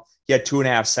involved at all. He had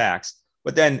 2.5 sacks.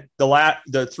 But then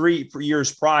the 3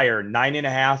 years prior,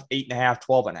 9.5, 8.5,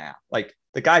 12.5. Like,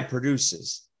 the guy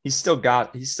produces. He's still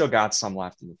got some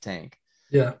left in the tank.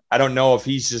 Yeah. I don't know if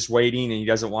he's just waiting and he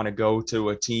doesn't want to go to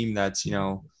a team that's,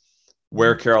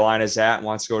 where Carolina's at and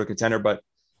wants to go to contender, but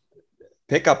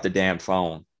pick up the damn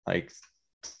phone. Like,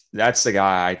 that's the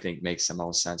guy I think makes the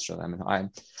most sense for them. And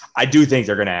I do think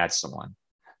they're going to add someone.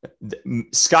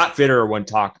 Scott Fitterer wouldn't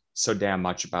talk so damn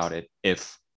much about it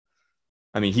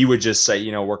he would just say,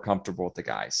 we're comfortable with the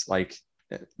guys. Like,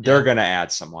 they're going to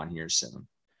add someone here soon.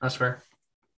 That's fair.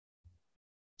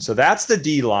 So that's the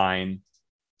D line.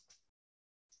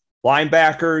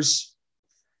 Linebackers,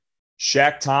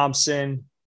 Shaq Thompson,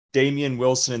 Damian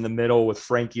Wilson in the middle with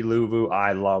Frankie Louvu.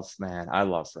 I love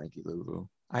Frankie Louvu.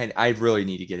 I really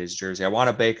need to get his jersey. I want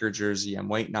a Baker jersey. I'm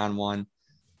waiting on one,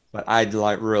 but I'd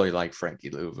really like Frankie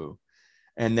Louvu.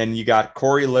 And then you got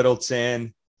Corey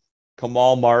Littleton,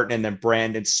 Kamal Martin, and then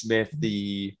Brandon Smith,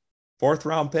 the 4th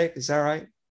round pick. Is that right?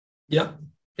 Yep.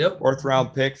 4th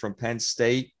round pick from Penn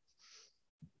State.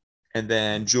 And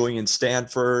then Julian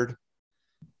Stanford.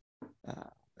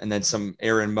 And then some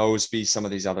Aaron Mosby, some of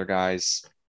these other guys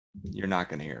you're not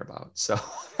going to hear about. So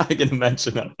I'm going to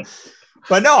mention them.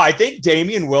 But no, I think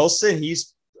Damian Wilson,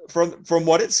 he's from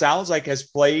what it sounds like, has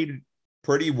played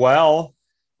pretty well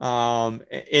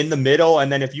in the middle.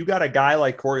 And then if you got a guy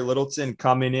like Corey Littleton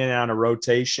coming in on a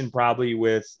rotation, probably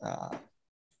with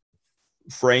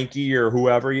Frankie or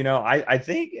whoever, I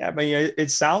think,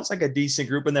 it sounds like a decent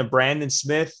group. And then Brandon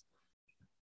Smith,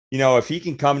 if he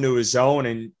can come to his own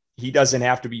and he doesn't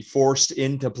have to be forced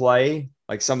into play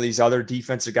like some of these other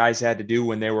defensive guys had to do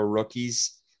when they were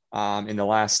rookies in the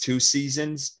last 2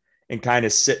 seasons, and kind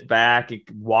of sit back and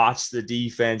watch the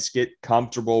defense, get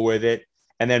comfortable with it,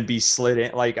 and then be slid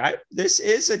in. This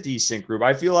is a decent group.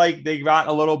 I feel like they got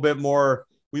a little bit more,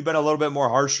 we've been a little bit more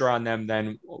harsher on them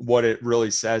than what it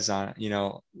really says on,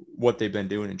 what they've been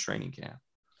doing in training camp.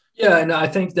 Yeah. And I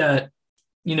think that,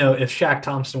 if Shaq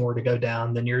Thompson were to go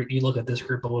down, then you look at this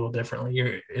group a little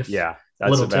differently. That's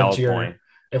a valid point.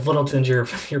 If Littleton's your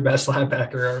best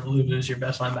linebacker or Louvu's your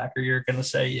best linebacker, you're going to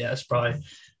say, yes, probably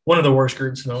one of the worst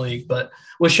groups in the league. But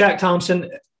with Shaq Thompson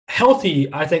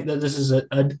healthy, I think that this is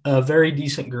a very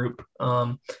decent group.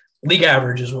 League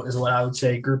average is what I would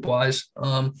say group wise.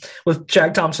 With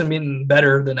Shaq Thompson being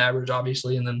better than average,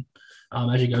 obviously, and then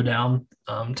as you go down,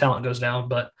 talent goes down.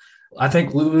 But I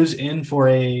think Louvu's in for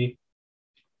a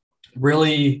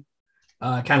really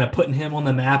kind of putting him on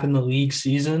the map in the league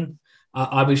season.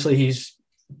 Obviously,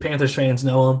 Panthers fans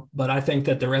know him, but I think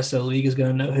that the rest of the league is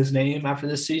going to know his name after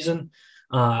this season.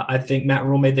 I think Matt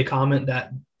Rule made the comment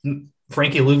that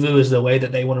Frankie Louvu is the way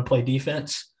that they want to play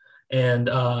defense, and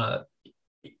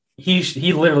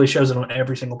he literally shows it on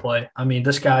every single play. I mean,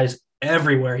 this guy's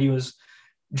everywhere. He was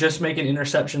just making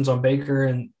interceptions on Baker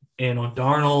and on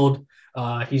Darnold.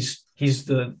 He's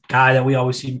the guy that we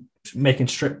always see making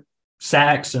strip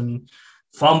sacks and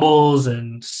fumbles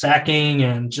and sacking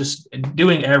and just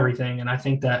doing everything. And I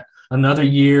think that another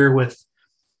year with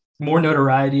more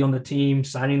notoriety on the team,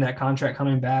 signing that contract,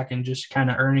 coming back, and just kind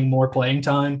of earning more playing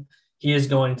time, he is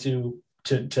going to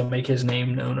make his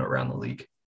name known around the league.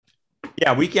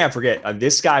 Yeah, we can't forget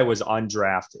this guy was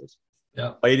undrafted.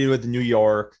 Yeah, played with New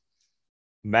York.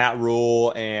 Matt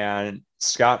Rule and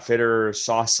Scott Fitter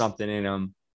saw something in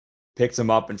him, picked him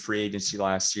up in free agency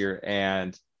last year,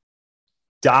 and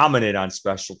dominant on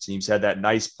special teams. Had that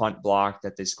nice punt block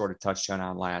that they scored a touchdown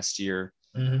on last year.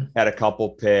 Mm-hmm. Had a couple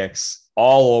picks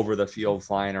all over the field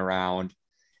flying around.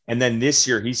 And then this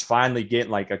year, he's finally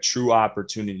getting like a true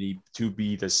opportunity to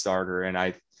be the starter. And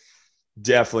I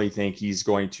definitely think he's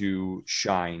going to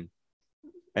shine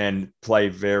and play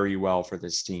very well for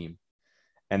this team.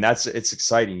 And it's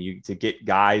exciting to get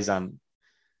guys on.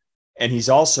 And he's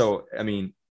also,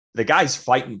 the guy's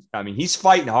fighting. He's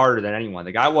fighting harder than anyone.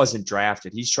 The guy wasn't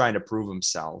drafted. He's trying to prove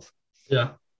himself. Yeah.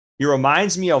 He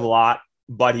reminds me a lot,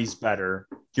 but he's better.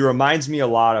 He reminds me a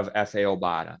lot of F.A.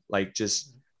 Obata.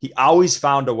 He always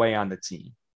found a way on the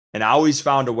team and always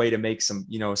found a way to make some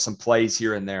plays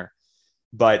here and there.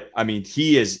 But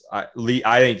he is, I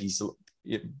think he's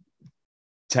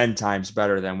 10 times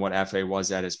better than what F.A.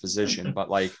 was at his position. But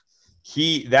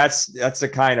that's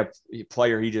the kind of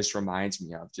player he just reminds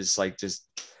me of.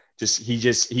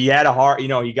 He had a hard,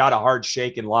 he got a hard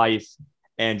shake in life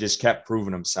and just kept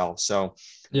proving himself. So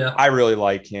yeah, I really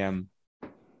like him.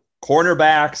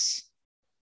 Cornerbacks,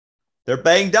 they're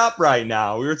banged up right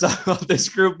now. We were talking about this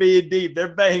group being deep.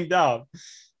 They're banged up.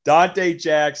 Dante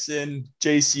Jackson,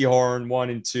 J.C. Horn, 1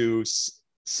 and 2,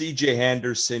 C.J.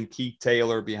 Henderson, Keith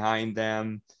Taylor behind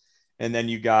them. And then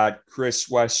you got Chris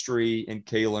Westry and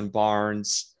Kalen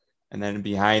Barnes. And then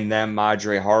behind them,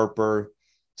 Madre Harper,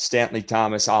 Stanley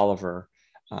Thomas Oliver.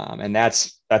 And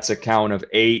that's a count of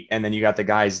 8. And then you got the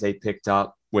guys they picked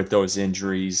up with those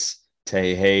injuries.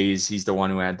 Tay Hayes, he's the one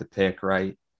who had the pick,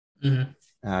 right?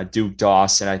 Mm-hmm. Duke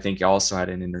Dawson, I think, also had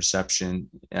an interception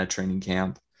at training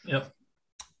camp. Yep.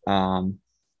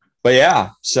 But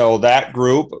yeah, so that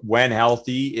group, when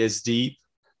healthy, is deep.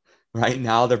 Right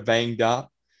now, they're banged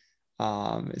up.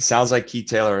 It sounds like Keith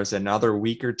Taylor is another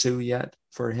week or 2 yet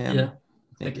for him. Yeah,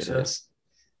 I think it is.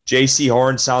 J.C.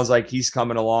 Horn sounds like he's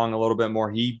coming along a little bit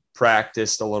more. He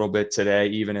practiced a little bit today,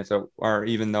 even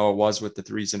though it was with the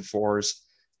 3s and 4s.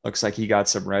 Looks like he got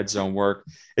some red zone work.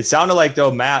 It sounded like,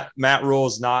 though, Matt Rule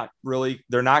is not really –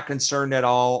 they're not concerned at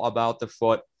all about the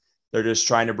foot. They're just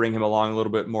trying to bring him along a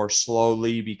little bit more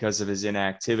slowly because of his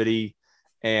inactivity,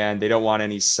 and they don't want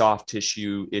any soft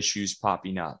tissue issues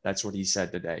popping up. That's what he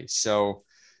said today. So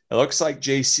it looks like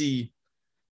JC,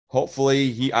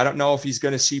 hopefully I don't know if he's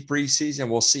going to see preseason.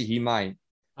 We'll see. He might.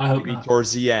 I hope maybe not.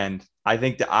 Towards the end. I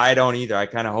think that I don't either. I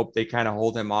kind of hope they kind of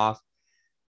hold him off.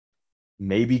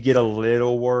 Maybe get a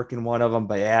little work in one of them,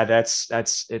 but yeah, that's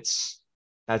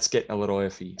getting a little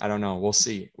iffy. I don't know. We'll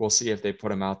see. We'll see if they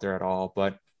put him out there at all.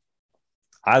 But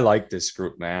I like this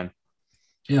group, man.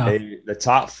 Yeah. The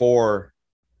top 4,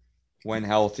 when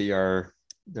healthy,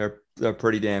 they're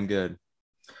pretty damn good.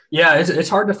 Yeah, it's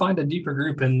hard to find a deeper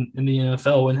group in the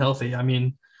NFL when healthy. I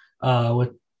mean,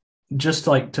 with just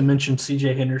like to mention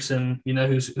CJ Henderson,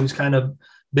 who's kind of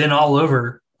been all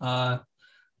over,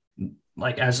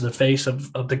 like as the face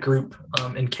of the group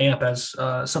in camp, as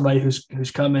somebody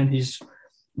who's come in, he's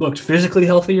looked physically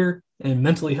healthier and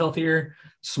mentally healthier,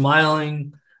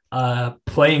 smiling,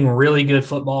 playing really good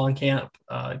football in camp,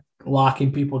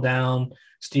 locking people down.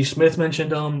 Steve Smith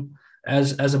mentioned him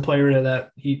as a player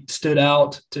that he stood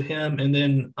out to him. And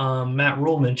then Matt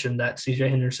Rule mentioned that CJ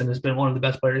Henderson has been one of the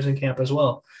best players in camp as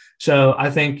well. So I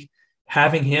think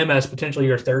having him as potentially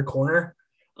your third corner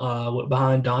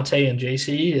behind Dante and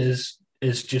JC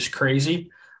is just crazy.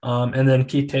 And then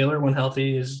Keith Taylor, when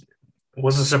healthy,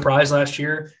 was a surprise last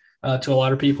year to a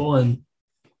lot of people. And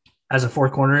as a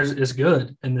fourth corner is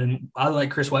good. And then I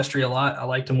like Chris Westry a lot. I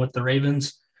liked him with the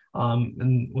Ravens.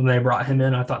 And when they brought him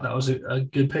in, I thought that was a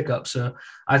good pickup. So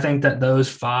I think that those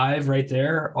 5 right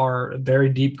there are a very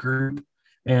deep group.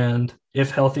 And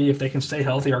if healthy, if they can stay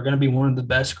healthy, are going to be one of the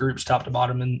best groups top to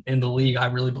bottom in the league. I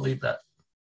really believe that.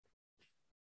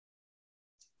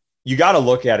 You got to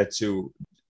look at it too,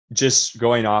 just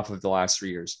going off of the last 3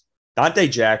 years. Dante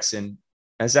Jackson,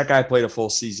 has that guy played a full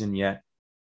season yet?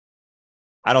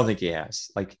 I don't think he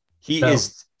has. Like, he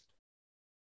is,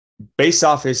 based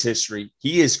off his history,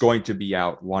 he is going to be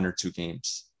out 1 or 2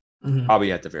 games,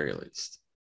 probably at the very least.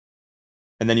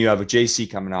 And then you have a JC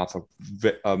coming off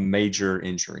a major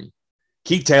injury.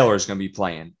 Keith Taylor is going to be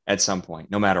playing at some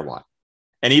point, no matter what.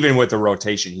 And even with the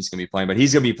rotation, he's going to be playing, but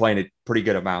he's going to be playing a pretty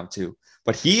good amount too.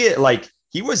 But he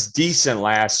was decent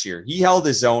last year. He held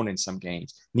his own in some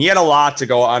games. And he had a lot to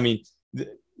go. I mean,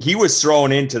 he was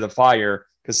thrown into the fire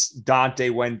because Dante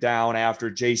went down after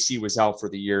JC was out for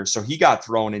the year. So he got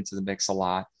thrown into the mix a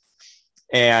lot.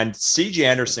 And CJ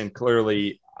Anderson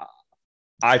clearly,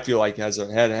 I feel like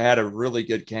had a really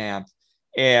good camp.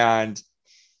 And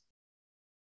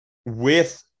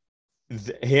with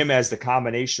him as the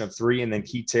combination of 3 and then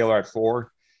Keith Taylor at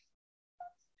 4,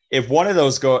 if one of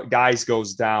those guys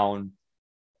goes down,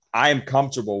 I am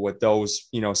comfortable with those,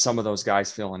 some of those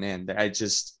guys filling in.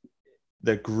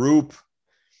 The group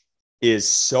is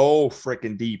so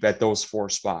freaking deep at those 4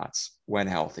 spots when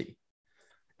healthy.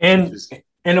 And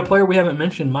a player we haven't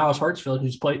mentioned, Miles Hartsfield,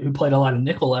 who played a lot of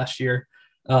nickel last year,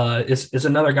 is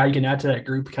another guy you can add to that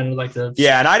group, kind of like the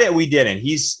and we didn't.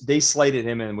 They slated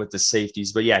him in with the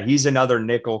safeties, but yeah, he's another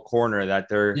nickel corner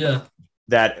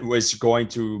that was going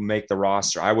to make the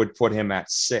roster. I would put him at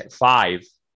 5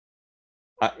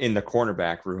 in the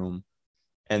cornerback room,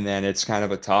 and then it's kind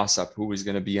of a toss up who is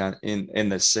going to be in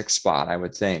the 6th spot, I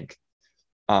would think.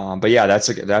 But yeah,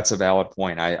 that's a valid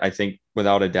point. I think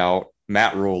without a doubt,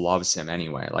 Matt Rule loves him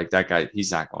anyway. Like, that guy,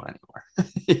 he's not going anywhere.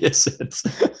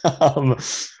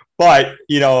 But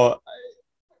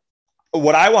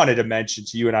what I wanted to mention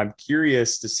to you, and I'm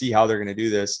curious to see how they're going to do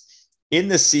this in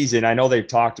the season. I know they've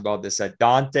talked about this, that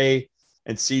Dante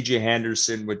and CJ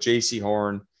Henderson with JC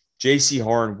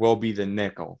Horn will be the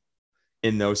nickel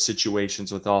in those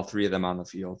situations with all 3 of them on the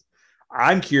field.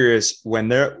 I'm curious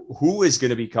who is going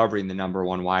to be covering the number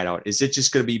 1 wideout. Is it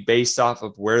just going to be based off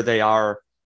of where they are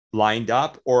lined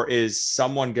up, or is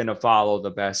someone going to follow the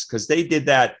best? Because they did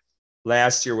that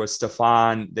last year with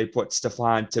Stephon. They put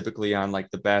Stephon typically on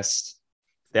like the best.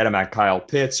 They had him at Kyle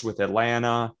Pitts with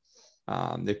Atlanta.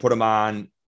 They put him on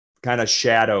kind of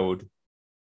shadowed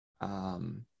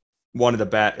one of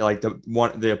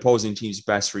the the opposing team's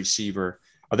best receiver.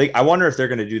 I wonder if they're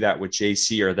going to do that with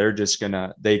JC, or they're just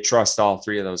they trust all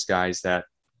 3 of those guys that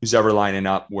who's ever lining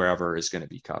up wherever is going to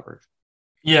be covered.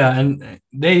 Yeah, and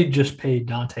they just paid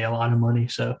Dante a lot of money,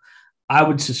 so I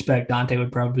would suspect Dante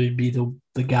would probably be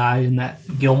the guy in that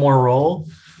Gilmore role.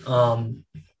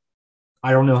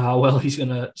 I don't know how well he's going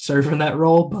to serve in that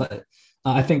role, but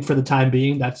I think for the time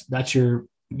being, that's your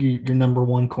number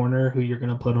 1 corner who you're going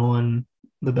to put on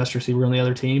the best receiver on the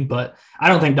other team. But I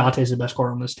don't think Dante's the best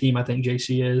corner on this team. I think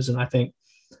JC is, and I think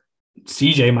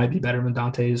CJ might be better than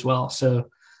Dante as well. So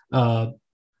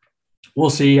we'll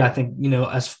see. I think,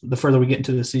 as the further we get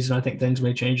into the season, I think things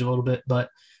may change a little bit. But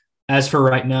as for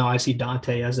right now, I see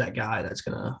Dante as that guy that's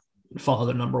going to follow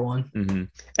the number one. Mm-hmm.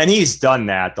 And he's done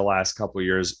that the last couple of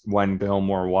years when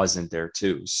Gilmore wasn't there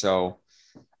too. So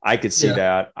I could see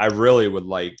that. I really would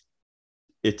like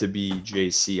it to be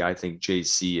JC. I think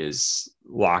JC is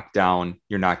locked down.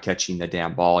 You're not catching the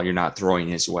damn ball. You're not throwing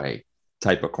his way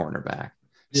type of cornerback.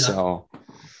 Yeah. So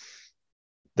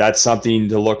that's something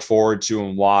to look forward to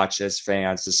and watch as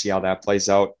fans to see how that plays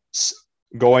out.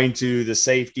 Going to the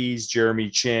safeties, Jeremy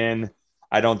Chinn.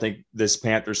 I don't think this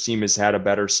Panthers team has had a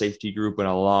better safety group in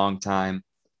a long time.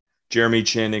 Jeremy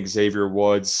Chinn, Xavier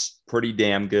Woods, pretty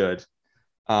damn good.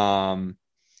 And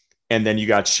then you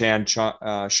got Sean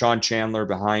Chandler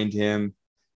behind him,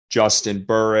 Justin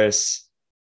Burris,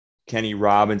 Kenny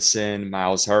Robinson,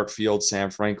 Miles Hartfield, Sam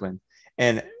Franklin.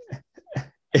 And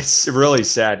it's really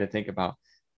sad to think about.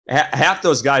 Half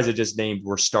those guys I just named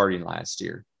were starting last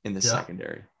year in the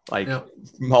secondary,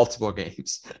 multiple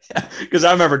games. Because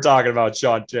I remember talking about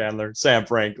Sean Chandler, Sam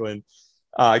Franklin.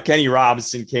 Kenny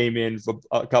Robinson came in for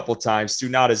a couple times too,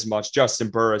 not as much. Justin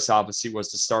Burris obviously was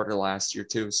the starter last year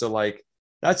too. So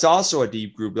that's also a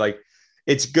deep group.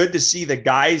 It's good to see the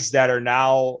guys that are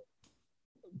now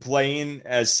playing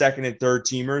as second and third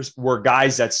teamers were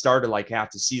guys that started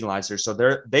half the season last year. So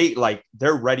they're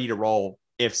ready to roll.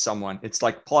 If someone, it's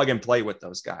like plug and play with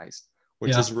those guys,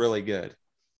 which is really good.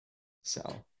 So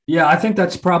yeah, I think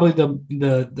that's probably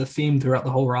the theme throughout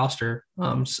the whole roster.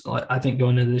 I think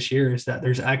going into this year is that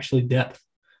there's actually depth.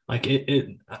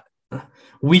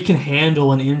 We can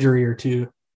handle an injury or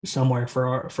two somewhere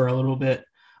for a little bit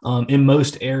in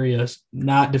most areas,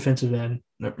 not defensive end,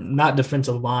 not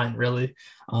defensive line really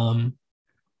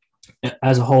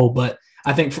as a whole. But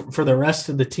I think for the rest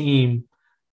of the team,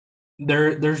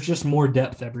 there's just more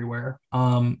depth everywhere.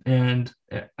 And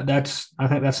I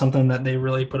think that's something that they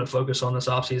really put a focus on this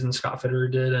offseason. Scott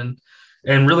Fitterer did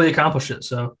and really accomplished it.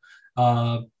 So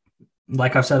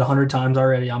like I've said 100 times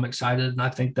already, I'm excited. And I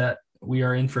think that we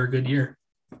are in for a good year.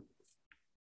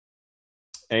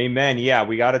 Amen. Yeah,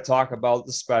 we got to talk about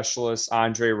the specialist.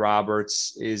 Andre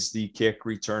Roberts is the kick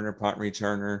returner, punt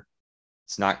returner.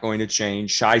 It's not going to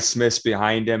change. Shi Smith's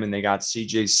behind him, and they got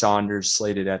CJ Saunders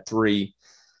slated at 3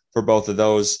 for both of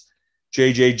those.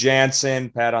 JJ Jansen,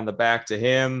 pat on the back to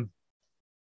him.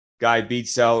 Guy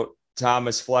beats out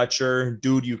Thomas Fletcher.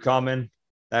 Dude, you coming?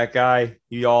 That guy,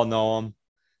 you all know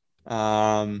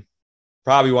him.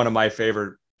 Probably one of my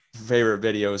favorite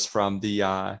videos from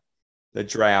the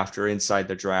draft or inside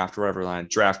the draft, wherever line,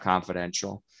 Draft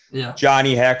Confidential. Yeah.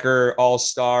 Johnny Hecker,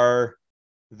 all-star,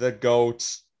 the GOAT,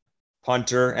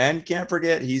 punter, and can't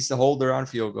forget he's the holder on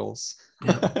field goals.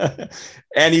 Yeah.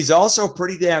 And he's also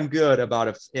pretty damn good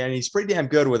he's pretty damn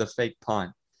good with a fake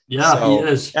punt. Yeah, so he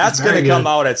is. That's going to come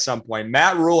out at some point.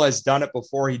 Matt Rule has done it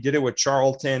before. He did it with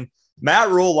Charlton. Matt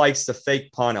Rule likes to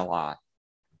fake punt a lot.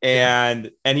 And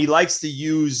he likes to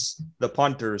use the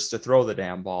punters to throw the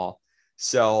damn ball.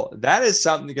 So that is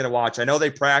something you're going to watch. I know they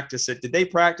practice it. Did they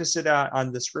practice it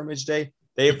on the scrimmage day?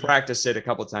 They have practiced it a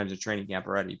couple of times at training camp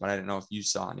already, but I didn't know if you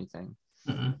saw anything.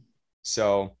 Mm-hmm.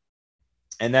 So,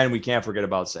 and then we can't forget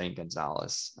about Zane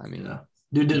Gonzalez. I mean,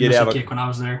 dude did miss a kick when I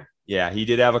was there. Yeah, he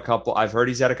did have a couple. I've heard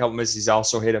he's had a couple misses. He's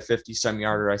also hit a 50-some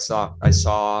yarder. I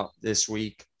saw this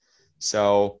week.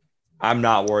 So I'm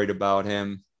not worried about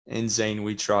him. In Zane,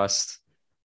 we trust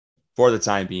for the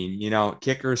time being.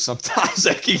 Kickers sometimes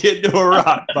they can get into a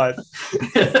rut, but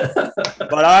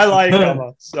I like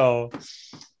him. So,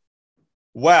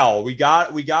 well, we got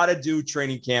to do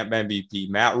training camp MVP.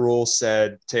 Matt Rule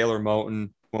said Taylor Moton.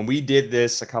 When we did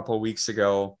this a couple of weeks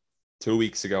ago, 2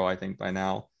 weeks ago, I think by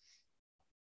now,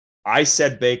 I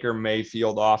said Baker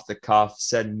Mayfield off the cuff,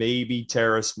 said maybe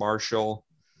Terrace Marshall.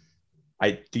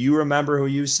 Do you remember who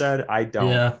you said? I don't.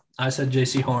 Yeah, I said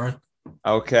J.C. Horn.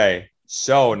 Okay,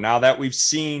 so now that we've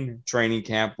seen training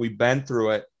camp, we've been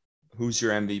through it, who's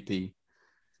your MVP?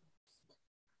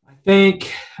 I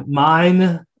think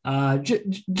mine,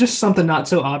 just something not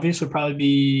so obvious, would probably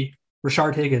be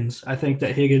Rashard Higgins. I think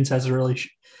that Higgins has really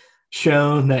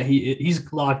shown that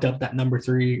he's locked up that number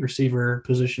 3 receiver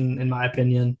position, in my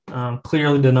opinion.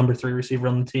 Clearly the number 3 receiver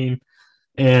on the team,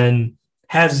 and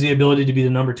has the ability to be the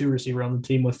number 2 receiver on the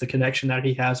team with the connection that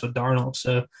he has with Darnold.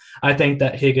 So I think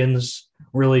that Higgins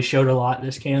really showed a lot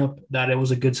this camp, that it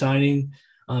was a good signing.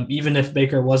 Even if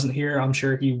Baker wasn't here, I'm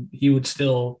sure he would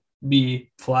still be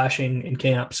flashing in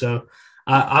camp. So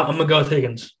I'm going to go with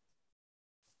Higgins.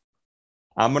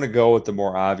 I'm going to go with the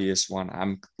more obvious one.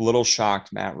 I'm a little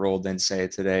shocked Matt Rule didn't say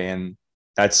it today, and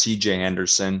that's CJ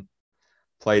Henderson.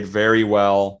 Played very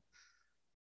well.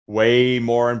 way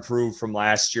more improved from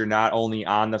last year, not only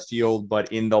on the field,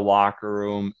 but in the locker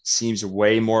room. Seems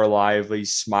way more lively,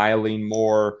 smiling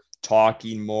more,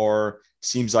 talking more.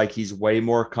 Seems like he's way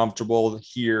more comfortable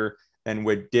here than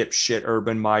with dipshit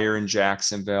Urban Meyer in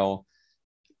Jacksonville.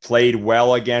 Played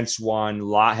well against one,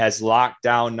 has locked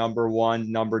down number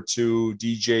one, number two,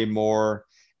 DJ Moore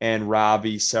and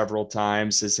Robbie several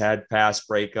times, has had pass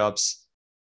breakups.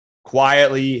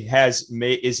 Quietly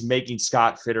is making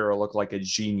Scott Fitterer look like a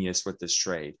genius with this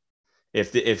trade.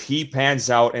 If he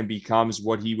pans out and becomes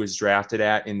what he was drafted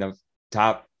at in the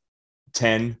top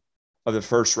 10 of the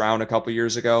first round a couple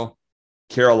years ago,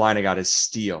 Carolina got a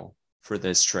steal for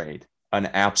this trade, an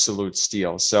absolute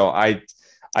steal. So I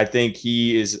think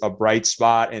he is a bright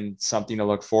spot and something to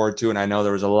look forward to. And I know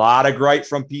there was a lot of gripe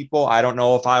from people. I don't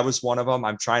know if I was one of them.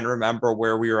 I'm trying to remember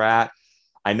where we were at.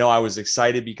 I know I was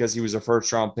excited because he was a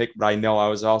first round pick, but I know I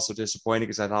was also disappointed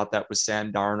because I thought that was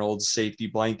Sam Darnold's safety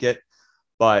blanket.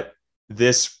 But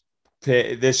this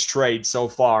trade so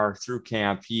far through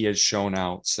camp, he has shown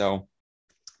out. So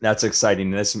that's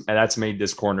exciting. That's made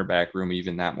this cornerback room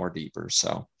even that more deeper.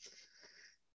 So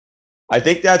I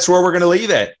think that's where we're going to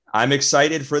leave it. I'm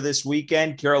excited for this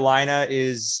weekend. Carolina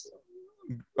is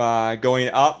going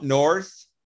up north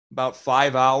about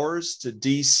 5 hours to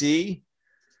DC,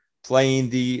 playing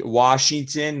the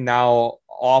Washington, now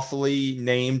awfully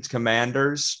named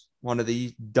Commanders, one of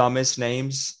the dumbest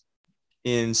names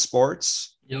in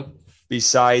sports. Yep.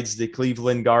 Besides the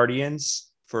Cleveland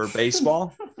Guardians for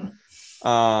baseball.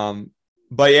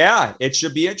 But yeah, it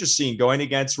should be interesting going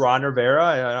against Ron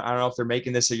Rivera. I don't know if they're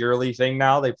making this a yearly thing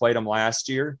now. They played him last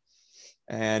year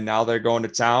and now they're going to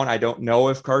town. I don't know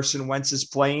if Carson Wentz is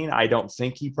playing. I don't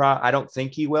think he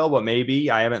will, but maybe.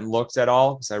 I haven't looked at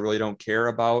all because I really don't care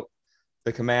about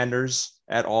the Commanders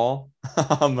at all.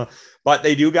 But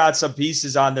they do got some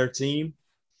pieces on their team.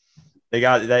 They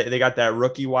got that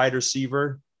rookie wide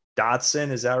receiver,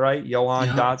 Dotson. Is that right? Johan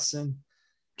Dotson.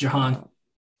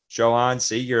 Johan,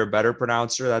 see, you're a better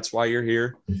pronouncer. That's why you're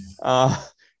here.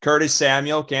 Curtis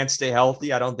Samuel can't stay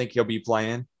healthy. I don't think he'll be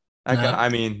playing.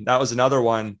 That was another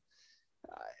one.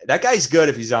 That guy's good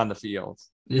if he's on the field.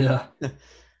 Yeah.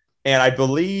 And I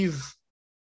believe,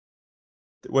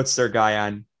 what's their guy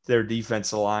on their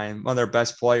defensive line? One of their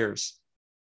best players.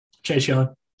 Chase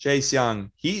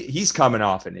Young. He's coming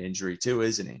off an injury too,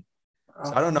 isn't he?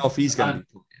 So I don't know if he's going to be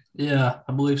playing. Yeah,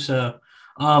 I believe so.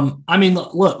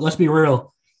 Look, let's be real.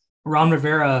 Ron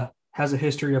Rivera has a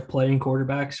history of playing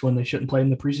quarterbacks when they shouldn't play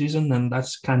in the preseason, and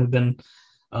that's kind of been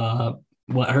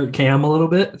what hurt Cam a little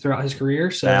bit throughout his career.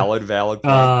 So valid.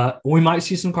 We might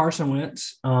see some Carson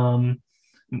Wentz,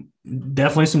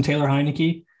 definitely some Taylor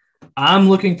Heineke. I'm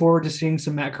looking forward to seeing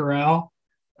some Matt Corral,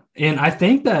 and I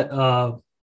think that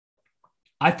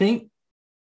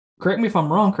correct me if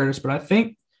I'm wrong, Curtis, but I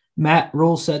think Matt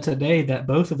Rule said today that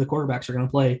both of the quarterbacks are going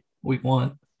to play week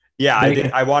one. Yeah, I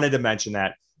did. I wanted to mention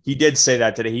that. He did say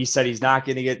that today. He said he's not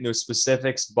going to get into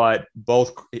specifics, but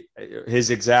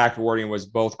his exact wording was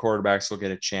both quarterbacks will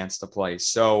get a chance to play.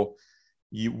 So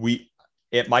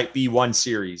it might be one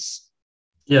series.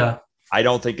 Yeah. I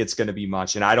don't think it's going to be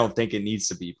much, and I don't think it needs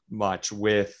to be much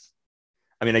I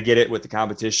get it with the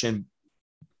competition,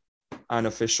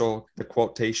 unofficial, the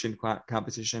quotation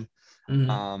competition.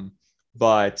 Mm-hmm.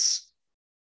 But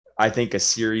I think a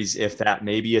series, if that,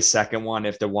 maybe a second one,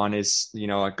 if the one is,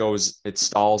 it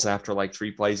stalls after like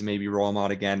 3 plays, maybe roll them out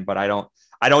again. But I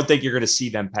don't think you're going to see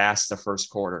them past the first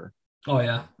quarter. Oh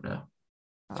yeah. Yeah.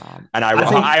 And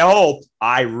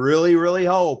I really, really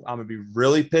hope I'm going to be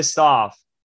really pissed off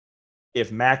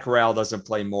if Matt Corral doesn't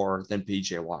play more than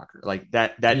PJ Walker. Like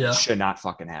that should not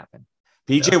fucking happen.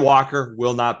 PJ Walker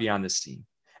will not be on this team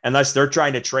unless they're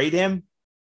trying to trade him,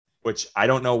 which I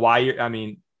don't know why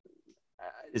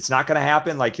it's not going to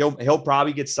happen. Like he'll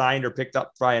probably get signed or picked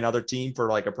up by another team for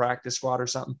like a practice squad or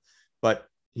something, but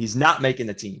he's not making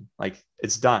the team. Like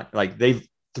it's done. Like they've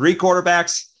 3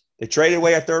 quarterbacks. They traded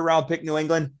away a 3rd round pick, New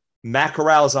England. Matt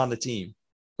Corral is on the team.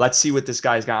 Let's see what this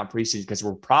guy's got in preseason because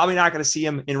we're probably not going to see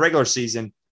him in regular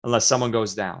season unless someone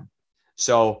goes down.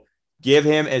 So give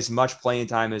him as much playing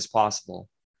time as possible.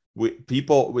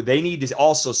 They need to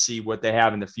also see what they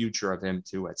have in the future of him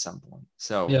too at some point.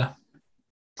 So yeah.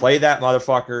 Play that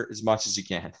motherfucker as much as you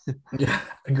can. Yeah,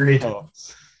 agreed.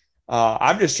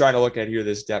 I'm just trying to look at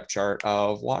this depth chart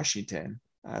of Washington.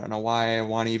 I don't know why I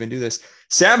want to even do this.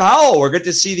 Sam Howell, we're good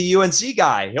to see the UNC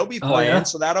guy. He'll be playing,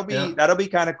 so that'll be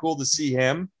kind of cool to see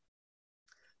him.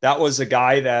 That was a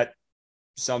guy that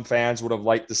some fans would have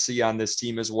liked to see on this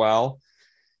team as well.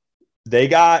 They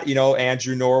got,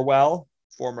 Andrew Norwell,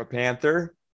 former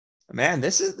Panther. Man,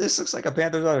 this looks like a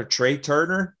Panthers out of Trey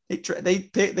Turner. They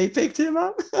picked him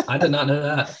up. I did not know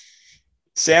that.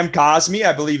 Sam Cosmi,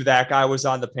 I believe that guy was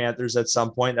on the Panthers at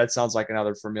some point. That sounds like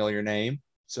another familiar name.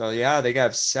 So yeah, they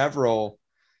got several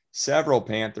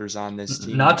Panthers on this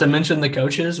team. Not to mention the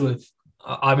coaches with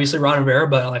obviously Ron Rivera,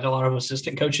 but like a lot of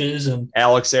assistant coaches and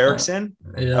Alex Erickson.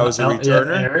 That was a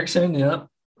returner. Yeah, Erickson,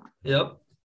 yep.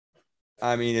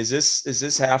 I mean, is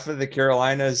this half of the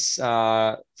Carolinas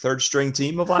third string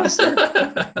team of last year?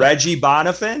 Reggie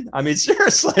Bonifin? I mean,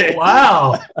 seriously.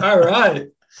 Wow. All right.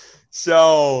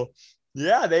 So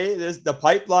yeah, the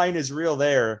pipeline is real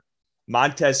there.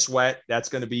 Montez Sweat, that's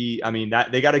going to be, I mean,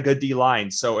 that they got a good D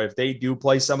line. So if they do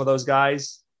play some of those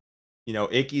guys, you know,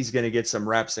 Icky's going to get some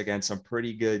reps against some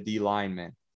pretty good D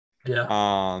linemen.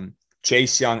 Yeah.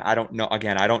 Chase Young, I don't know.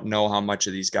 Again, I don't know how much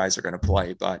of these guys are going to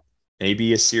play, but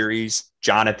maybe a series.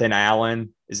 Jonathan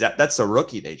Allen, that's the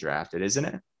rookie they drafted, isn't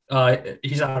it?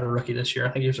 He's not a rookie this year. I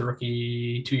think he was a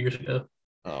rookie 2 years ago.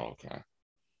 Oh, okay.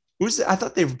 I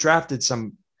thought they've drafted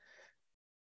some.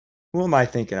 Who am I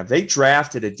thinking of? They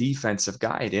drafted a defensive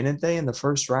guy, didn't they, in the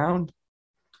first round?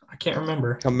 I can't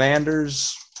remember.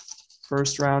 Commanders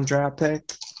first round draft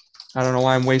pick. I don't know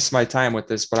why I'm wasting my time with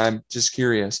this, but I'm just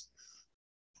curious.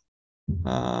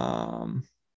 I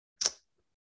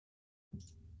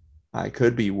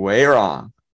could be way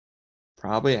wrong.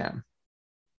 Probably am.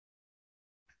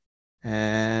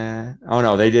 And oh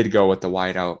no, they did go with the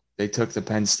wideout. They took the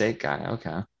Penn State guy.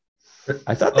 Okay.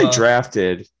 I thought they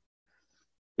drafted.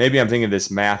 Maybe I'm thinking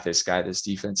this Mathis guy, this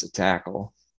defensive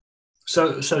tackle.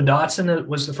 So Dotson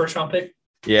was the first round pick?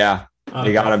 Yeah.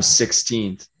 They got him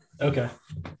 16th. Okay.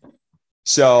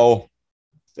 So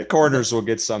the corners will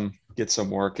get some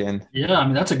work in. Yeah, I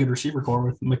mean that's a good receiver core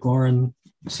with McLaurin,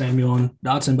 Samuel, and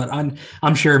Dotson. But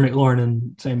I'm sure McLaurin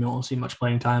and Samuel won't see much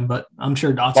playing time. But I'm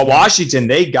sure Dotson. But Washington,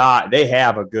 they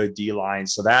have a good D line,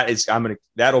 so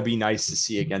that'll be nice to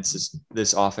see against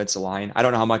this offensive line. I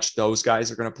don't know how much those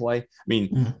guys are going to play. I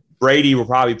mean, Brady will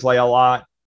probably play a lot.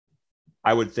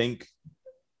 I would think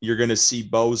you're going to see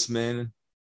Bozeman.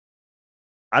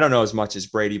 I don't know as much as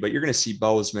Brady, but you're going to see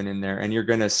Bozeman in there, and you're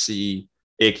going to see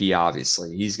Icky,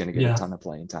 obviously. He's going to get a ton of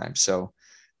playing time. So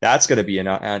that's going to be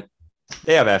enough. And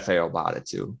they have FAO about it,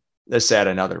 too. Let's add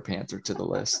another Panther to the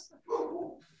list.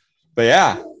 But,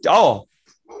 yeah. Oh,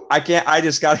 I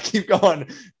just got to keep going.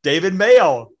 David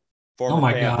Mayo,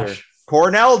 former Panther. Gosh.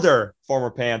 Cornelder,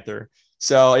 former Panther.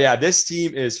 So, yeah, this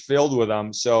team is filled with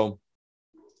them. So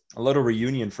a little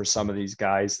reunion for some of these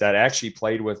guys that actually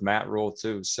played with Matt Rule,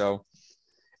 too. So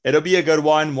it'll be a good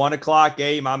one. 1:00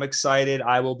 game. I'm excited.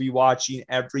 I will be watching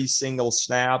every single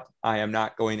snap. I am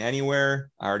not going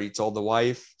anywhere. I already told the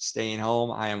wife, staying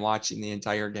home. I am watching the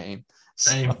entire game.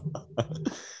 Same.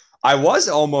 I was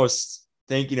almost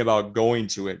thinking about going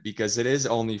to it because it is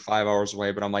only 5 hours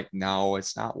away, but I'm like, no,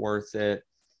 it's not worth it.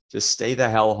 Just stay the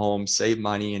hell home, save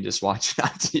money, and just watch it on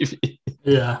TV.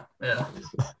 Yeah.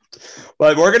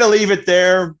 But we're going to leave it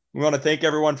there. We want to thank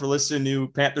everyone for listening to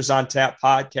Panthers on Tap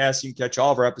podcast. You can catch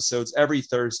all of our episodes every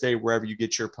Thursday, wherever you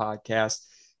get your podcast.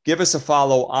 Give us a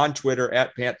follow on Twitter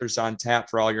at Panthers on Tap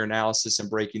for all your analysis and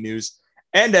breaking news.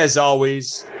 And as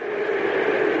always,